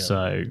 Yeah. Yeah.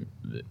 So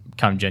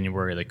come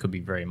January, they could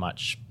be very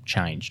much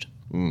changed.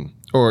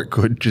 Or it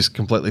could just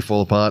completely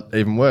fall apart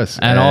even worse.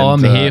 And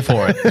I'm here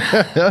for it.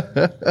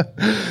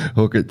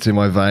 Hook it to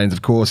my veins.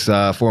 Of course,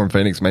 Forum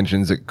Phoenix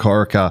mentions that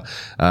Corica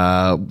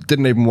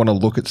didn't even want to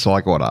look at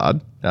Cy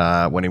Goddard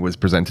when he was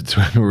presented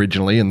to him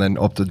originally, and then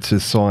opted to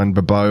sign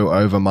Bobo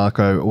over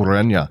Marco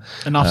Urania.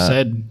 enough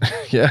said.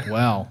 Yeah.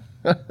 Wow.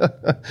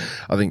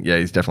 I think,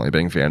 he's definitely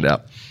being found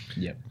out.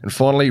 Yep. And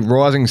finally,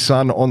 Rising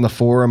Sun on the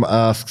forum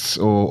asks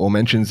or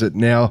mentions that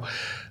now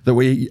that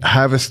we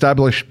have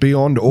established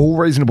beyond all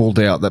reasonable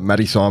doubt that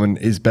Matty Simon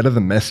is better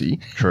than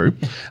Messi, true,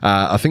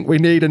 I think we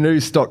need a new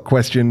stock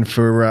question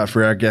for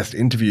our guest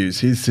interviews.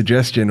 His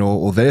suggestion,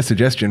 or their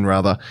suggestion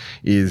rather,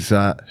 is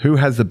who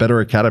has the better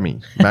academy,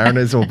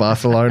 Mariners or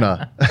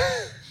Barcelona?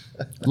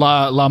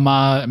 La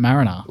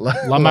Marina.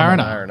 La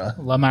Marina.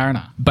 La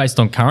Marina. Based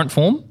on current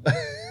form,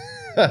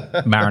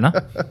 Mariner.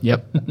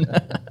 Yep.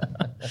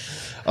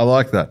 I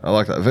like that.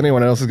 If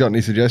anyone else has got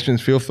any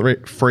suggestions, feel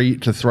free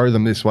to throw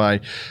them this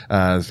way.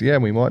 As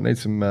we might need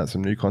some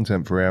new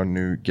content for our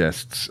new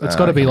guests. It's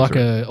got to be coming like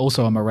through.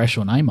 also a Maresh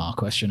or Neymar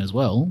question as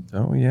well.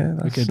 Oh yeah,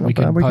 that's we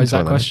could can pose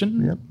try that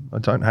question. Yep, I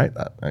don't hate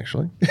that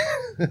actually.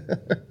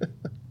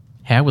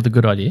 How with a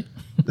good idea?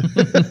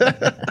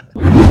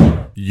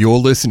 You're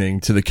listening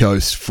to the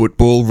Coast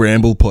Football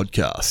Ramble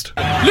podcast.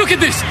 Look at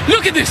this!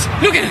 Look at this!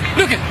 Look at it!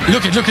 Look at it!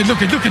 Look at it! Look at it!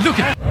 Look at it! Look at it! Look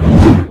at it!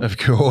 Of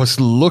course,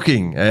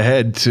 looking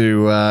ahead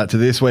to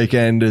this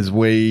weekend as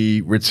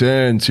we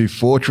return to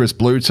Fortress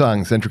Blue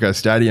Tongue Central Coast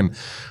Stadium,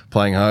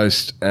 playing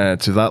host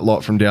to that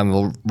lot from down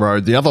the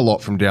road, the other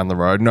lot from down the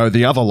road,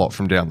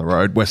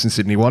 Western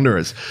Sydney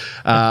Wanderers.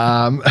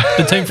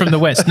 The team from the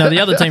west. No, the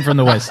other team from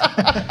the west.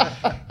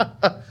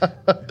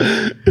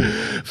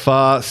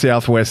 Far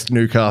southwest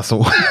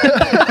Newcastle.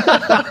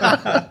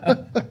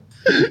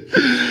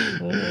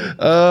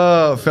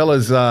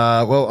 Fellas,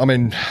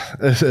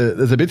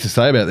 there's a bit to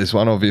say about this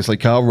one, obviously.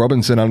 Carl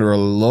Robinson under a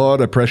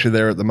lot of pressure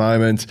there at the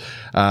moment.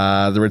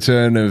 The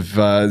return of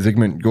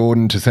Zygmunt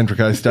Gordon to Central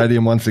Coast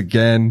Stadium once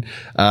again.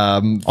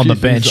 On the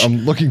bench. I'm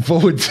looking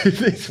forward to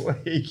this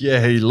week.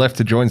 Yeah, he left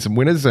to join some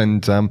winners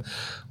and,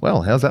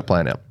 how's that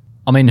playing out?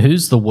 I mean,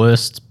 who's the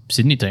worst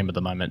Sydney team at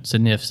the moment?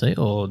 Sydney FC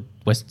or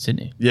Western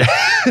Sydney? Yeah.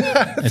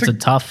 It's a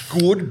tough...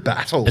 Good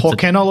battle.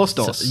 Porquena los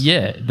dos.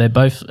 Yeah, they're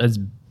both as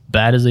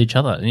bad as each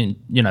other, I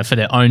mean, for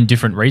their own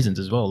different reasons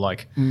as well.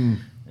 Like,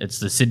 it's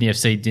the Sydney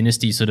FC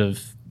dynasty sort of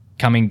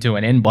coming to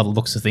an end by the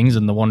looks of things,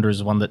 and the Wanderers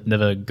is one that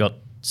never got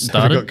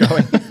started.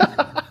 Never got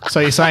going. So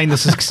you're saying the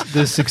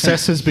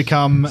success has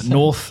become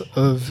north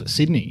of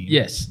Sydney?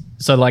 Yes.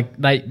 So like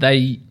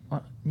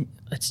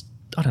it's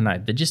I don't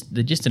know. They're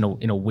just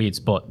in a weird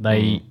spot.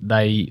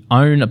 They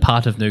own a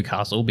part of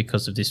Newcastle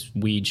because of this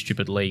weird,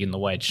 stupid league and the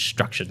way it's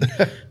structured.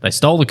 They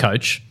stole the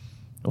coach.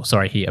 Or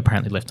sorry, he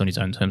apparently left on his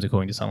own terms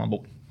according to someone.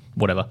 But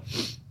whatever.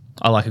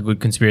 I like a good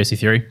conspiracy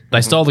theory.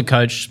 They stole the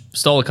coach,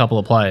 stole a couple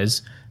of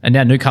players, and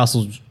now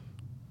Newcastle's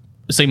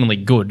seemingly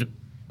good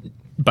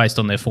based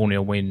on their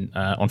 4-0 win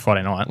on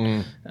Friday night.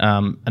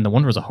 And the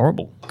Wanderers are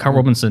horrible. Carl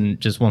Robinson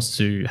just wants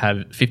to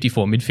have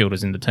 54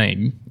 midfielders in the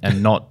team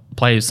and not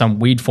play some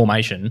weird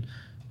formation,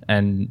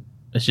 and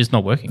it's just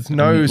not working.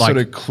 No sort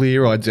of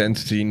clear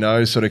identity,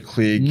 no sort of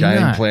clear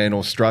game plan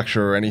or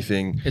structure or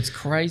anything. It's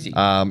crazy.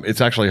 It's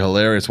actually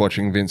hilarious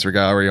watching Vince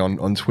Rigari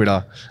on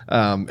Twitter.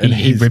 And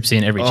he rips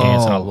in every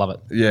chance, and I love it.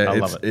 Yeah, I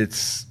love it.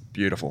 It's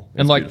beautiful.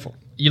 And like, beautiful.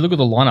 you look at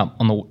the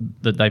lineup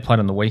that they played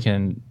on the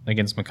weekend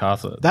against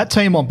MacArthur. That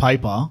team on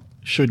paper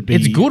should be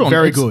It's good on-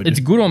 very it's- good. it's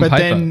good on but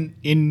paper. then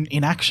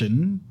in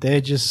action, they're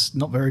just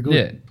not very good.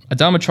 Yeah,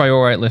 Adama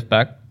Traore at left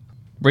back,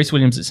 Reece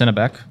Williams at centre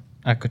back,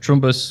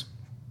 Kutrumbus,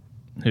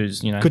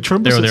 who's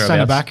Kutrumbus there or at thereabouts.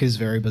 centre back is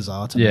very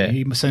bizarre to Yeah.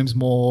 me. He seems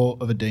more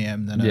of a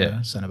DM than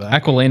a centre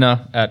back.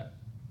 Aquilina at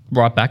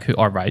right back, who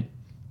I rate,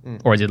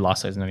 or I did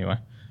last season anyway.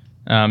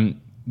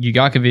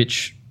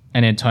 Ugarkovic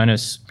and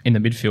Antonis in the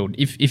midfield.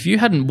 If you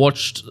hadn't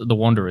watched the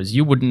Wanderers,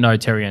 you wouldn't know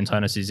Terry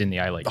Antonis is in the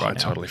A-League right now. I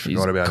totally forgot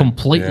He's about him.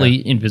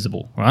 completely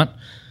invisible, right?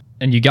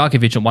 And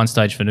Ugarkovic at one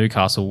stage for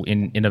Newcastle,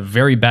 in a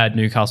very bad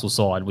Newcastle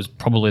side, was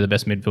probably the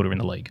best midfielder in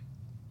the league,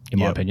 in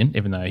my opinion,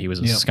 even though he was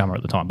a scummer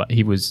at the time. But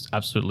he was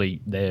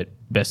absolutely their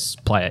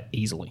best player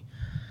easily.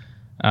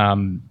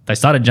 They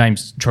started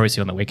James Troisi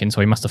on the weekend, so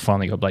he must have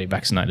finally got bloody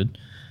vaccinated.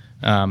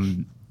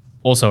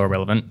 Also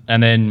irrelevant.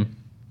 And then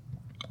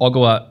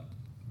Ogua,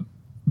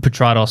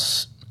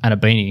 Petrados, and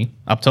Abini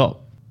up top.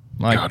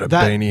 Like, God,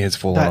 That- Abini has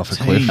fallen that off a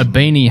team- cliff.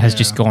 Abini has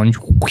just gone,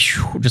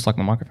 just like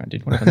my microphone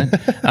did, whatever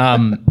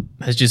then,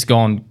 has just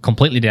gone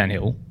completely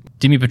downhill.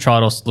 Dimi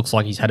Petrados looks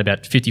like he's had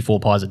about 54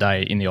 pies a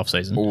day in the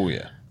off-season. Oh,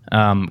 yeah.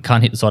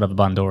 Can't hit the side of a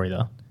barn door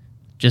either.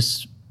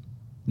 Just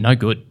no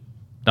good.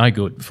 No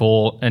good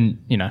for, and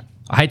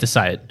I hate to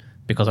say it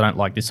because I don't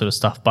like this sort of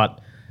stuff, but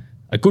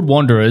a good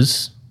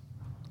Wanderers,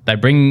 they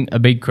bring a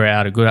big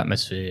crowd, a good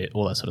atmosphere,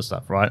 all that sort of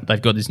stuff, right?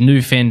 They've got this new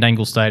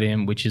Fandangle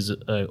Stadium, which is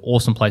an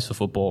awesome place for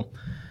football.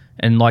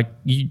 And like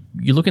you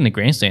look in the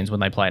grandstands when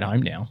they play at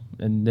home now,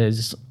 and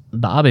there's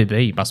the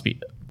RBB must be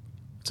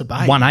It's a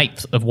bait.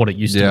 1/8 of what it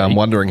used to be. Yeah, I'm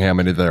wondering how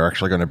many they're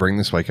actually going to bring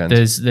this weekend.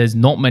 There's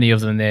not many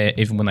of them there,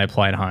 even when they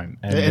play at home.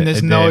 And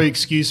there's no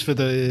excuse for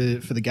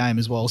the game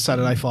as well.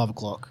 Saturday,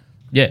 5:00.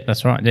 Yeah,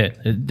 that's right. Yeah,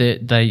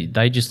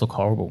 they just look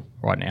horrible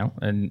right now,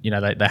 and you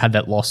know they had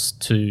that loss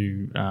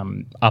to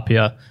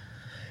Appia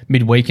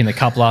midweek in the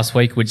cup last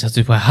week, which was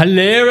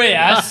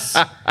hilarious.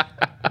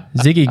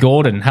 Ziggy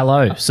Gordon,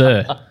 hello,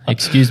 sir.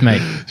 Excuse me.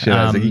 Shout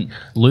out, Ziggy.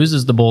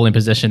 Loses the ball in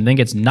possession, then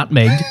gets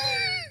nutmegged,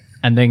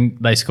 and then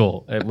they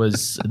score. It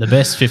was the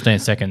best 15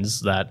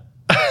 seconds that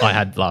I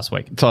had last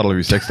week. Title of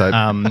your sex tape.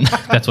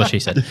 That's what she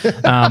said.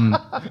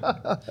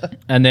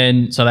 And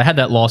then, so they had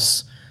that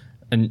loss,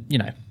 and you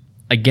know,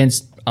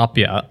 against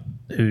Appia,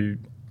 who, you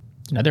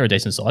know, they're a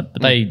decent side,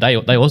 but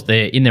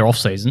they're in their off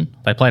season.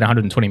 They played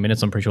 120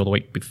 minutes. I'm pretty sure the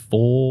week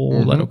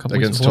before that, or a couple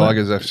weeks Against before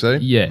Tigers FC.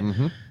 that.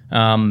 Yeah.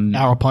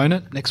 Our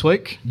opponent next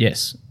week.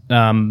 Yes.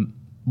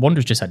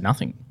 Wanderers just had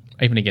nothing,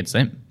 even against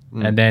them.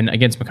 And then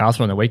against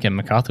MacArthur on the weekend,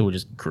 MacArthur were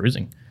just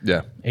cruising.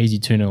 Yeah. Easy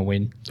 2-0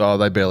 win. Oh,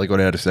 they barely got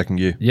out of second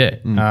gear. Yeah.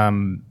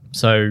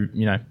 So,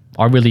 you know,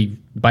 I really,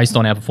 based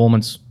on our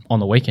performance on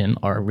the weekend,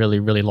 I really,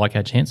 really like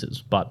our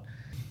chances. But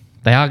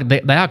they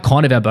are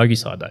kind of our bogey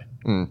side,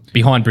 though,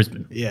 behind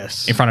Brisbane.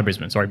 Yes. In front of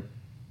Brisbane. Sorry.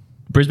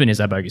 Brisbane is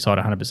our bogey side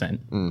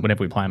 100%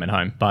 whenever we play them at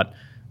home. But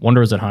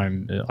Wanderers at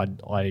home,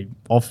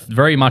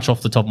 very much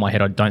off the top of my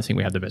head, I don't think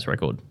we have the best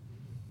record.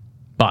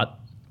 But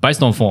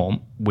based on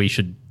form, we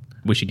should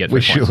get 3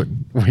 points.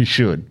 We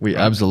should. We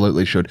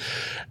absolutely should.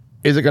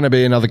 Is it going to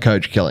be another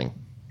coach killing?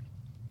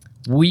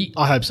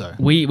 I hope so.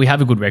 We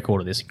have a good record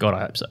of this. God, I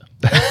hope so.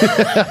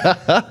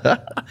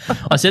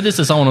 I said this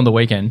to someone on the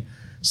weekend.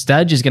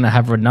 Stadge is going to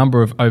have a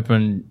number of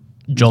open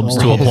jobs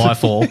to apply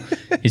for.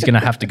 He's going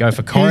to have to go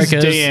for His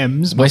Corica,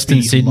 DMs Western must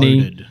be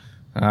Sydney, loaded.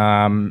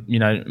 you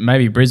know,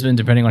 maybe Brisbane,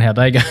 depending on how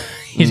they go.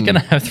 He's going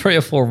to have 3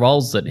 or 4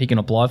 roles that he can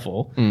apply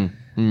for.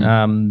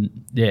 Yeah,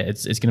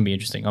 it's going to be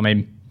interesting. I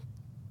mean,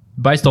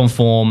 based on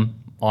form,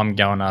 I'm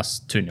going us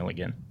 2-0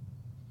 again.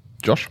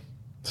 Josh?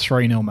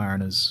 3-0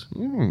 Mariners.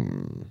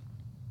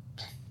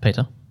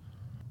 Peter?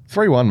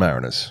 3-1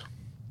 Mariners.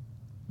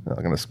 I'm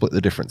going to split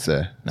the difference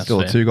there. That's Still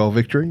fair. a 2-goal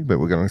victory, but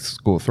we're going to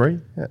score 3.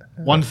 Yeah.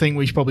 One thing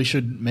we probably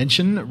should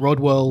mention,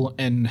 Rodwell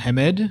and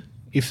Hamed,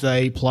 if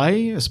they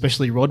play,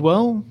 especially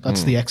Rodwell,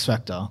 that's the X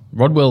factor.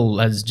 Rodwell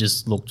has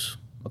just looked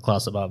a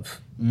class above,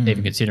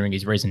 even considering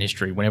his recent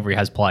history whenever he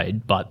has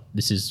played. But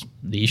this is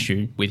the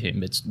issue with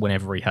him. It's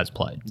whenever he has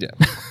played. Yeah.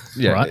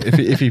 Yeah. Right.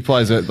 If he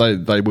plays it,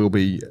 they will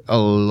be a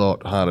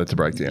lot harder to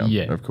break down,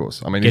 Yeah. of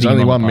course. I mean, Getting he's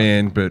only him one on the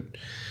man, but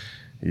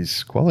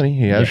he's quality.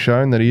 He has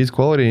shown that he is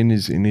quality in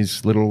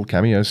his little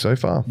cameos so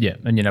far. Yeah,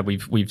 and you know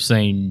we've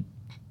seen,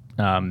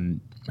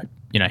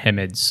 you know,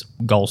 Hamed's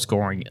goal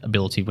scoring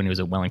ability when he was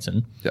at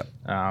Wellington. Yeah.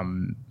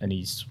 And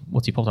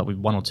what's he popped up with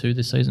 1 or 2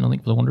 this season, I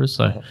think, for the Wanderers.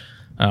 So,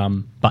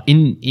 but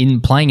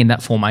in playing in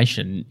that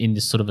formation in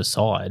this sort of a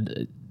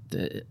side,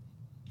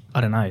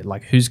 I don't know,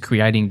 like who's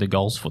creating the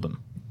goals for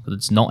them?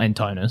 It's not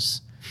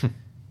Antonis.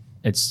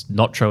 It's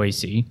not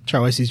Troisi.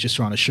 Troisi's just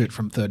trying to shoot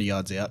from 30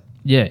 yards out.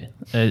 Yeah,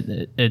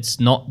 it's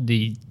not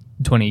the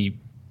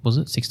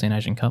 16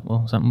 Asian Cup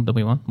or something that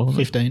we won? What was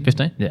 15. it?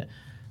 15, yeah.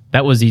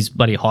 That was his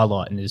bloody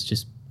highlight and it's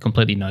just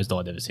completely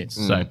nosedived ever since.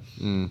 So,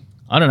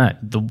 I don't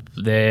know.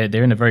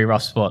 They're in a very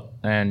rough spot.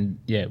 And,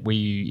 yeah,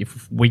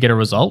 if we get a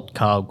result,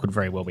 Carl could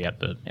very well be out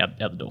the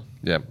door.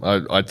 Yeah.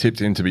 I tipped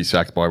him to be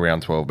sacked by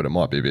round 12, but it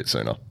might be a bit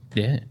sooner.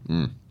 Yeah.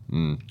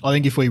 I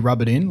think if we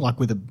rub it in, like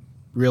with a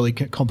really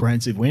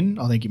comprehensive win,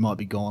 I think he might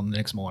be gone the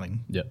next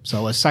morning. Yep.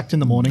 So we're sacked in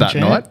the morning. That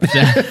night?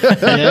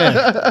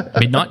 Yeah.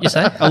 Midnight, you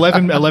say?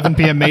 11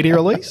 p.m. media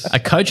release. A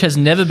coach has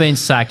never been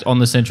sacked on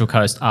the Central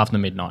Coast after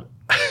midnight.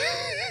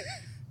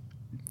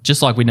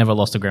 Just like we never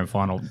lost a grand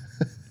final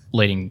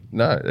leading.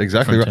 No,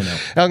 exactly From right.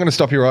 2-0. I'm going to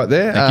stop you right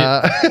there.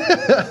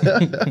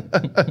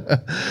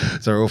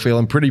 So we're all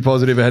feeling pretty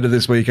positive ahead of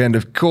this weekend.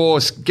 Of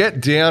course,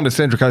 get down to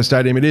Central Coast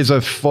Stadium. It is a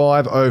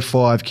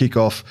 5:05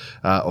 kickoff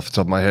off the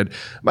top of my head.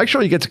 Make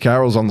sure you get to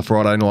Carroll's on the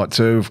Friday night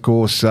too. Of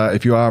course,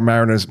 if you are a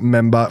Mariners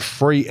member,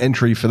 free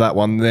entry for that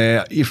one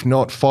there. If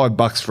not,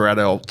 $5 for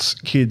adults.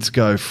 Kids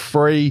go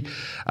free.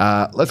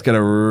 Let's get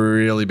a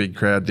really big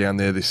crowd down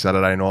there this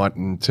Saturday night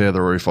and tear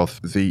the roof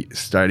off the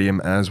stadium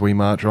as we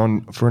march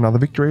on for another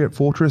victory at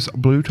Fortress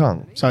Blue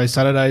Tongue. So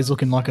Saturday's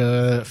looking like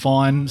a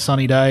fine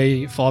sunny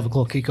day, 5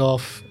 o'clock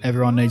kickoff.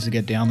 Everyone needs to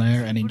get down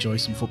there and enjoy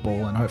some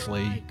football, and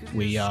hopefully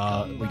we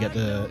get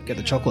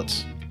the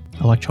chocolates.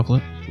 I like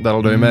chocolate.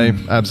 That'll do me.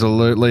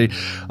 Absolutely.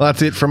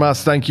 That's it from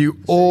us. Thank you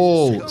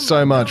all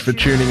so much for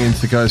tuning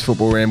into the Coast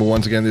Football Ramble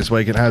once again this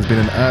week. It has been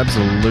an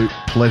absolute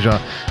pleasure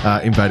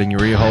invading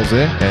your ear holes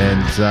there.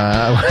 And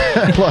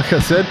like I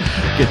said,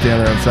 get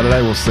down there on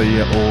Saturday. We'll see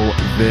you all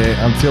there.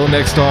 Until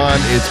next time,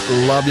 it's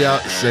love ya.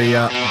 See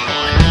ya.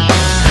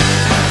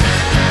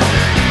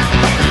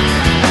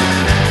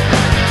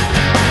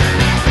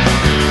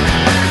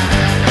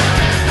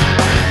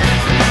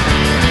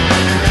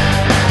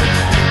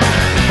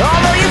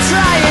 Although you're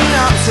trying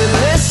not to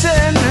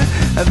listen,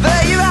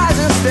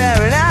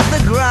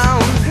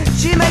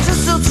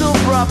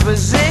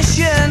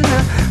 position.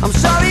 I'm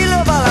sorry,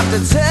 love, I'll have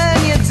to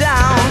turn you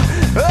down.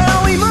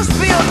 Oh, we must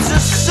be up to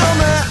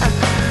summer.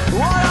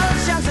 What are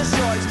the chances?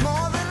 Sure, it's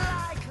more than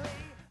likely.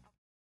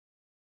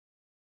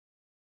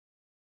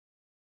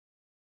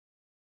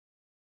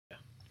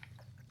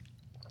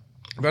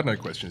 I've had no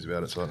questions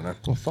about it, so I don't know.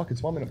 Oh, fuck,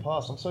 it's 1 minute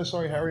past. I'm so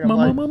sorry, Harry. I'm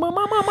late.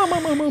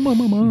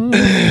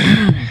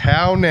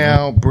 How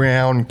now,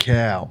 brown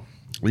cow?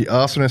 The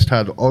arsonist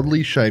had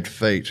oddly shaped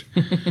feet.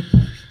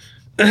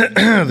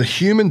 The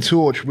Human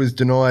Torch was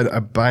denied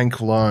a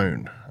bank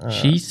loan.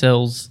 She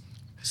sells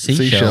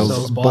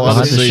seashells by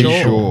the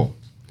seashore.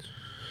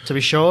 To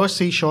be sure,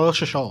 seashore.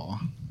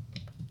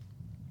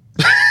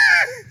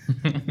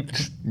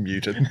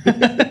 Muted.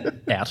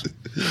 out.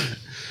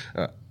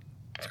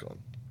 It's gone.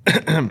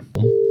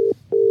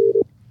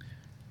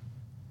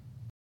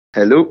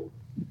 Hello.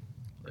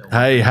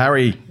 Hey,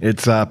 Harry.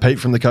 It's Pete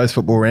from the Coast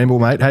Football Ramble,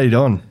 mate. How you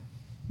doing?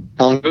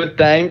 I'm good,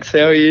 thanks.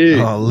 How are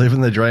you? Oh,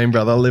 living the dream,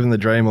 brother. Living the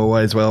dream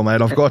always well,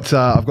 mate. I've got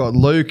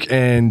Luke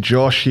and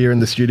Josh here in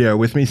the studio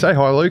with me. Say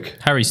hi, Luke.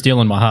 Harry's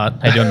stealing my heart.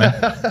 How you doing, man?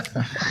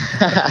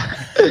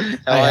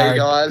 How are you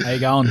guys? How you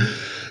going?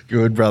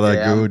 Good, brother.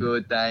 Yeah, good. I'm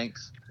good,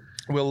 thanks.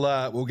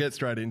 We'll get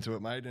straight into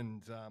it, mate.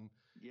 And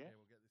Yeah.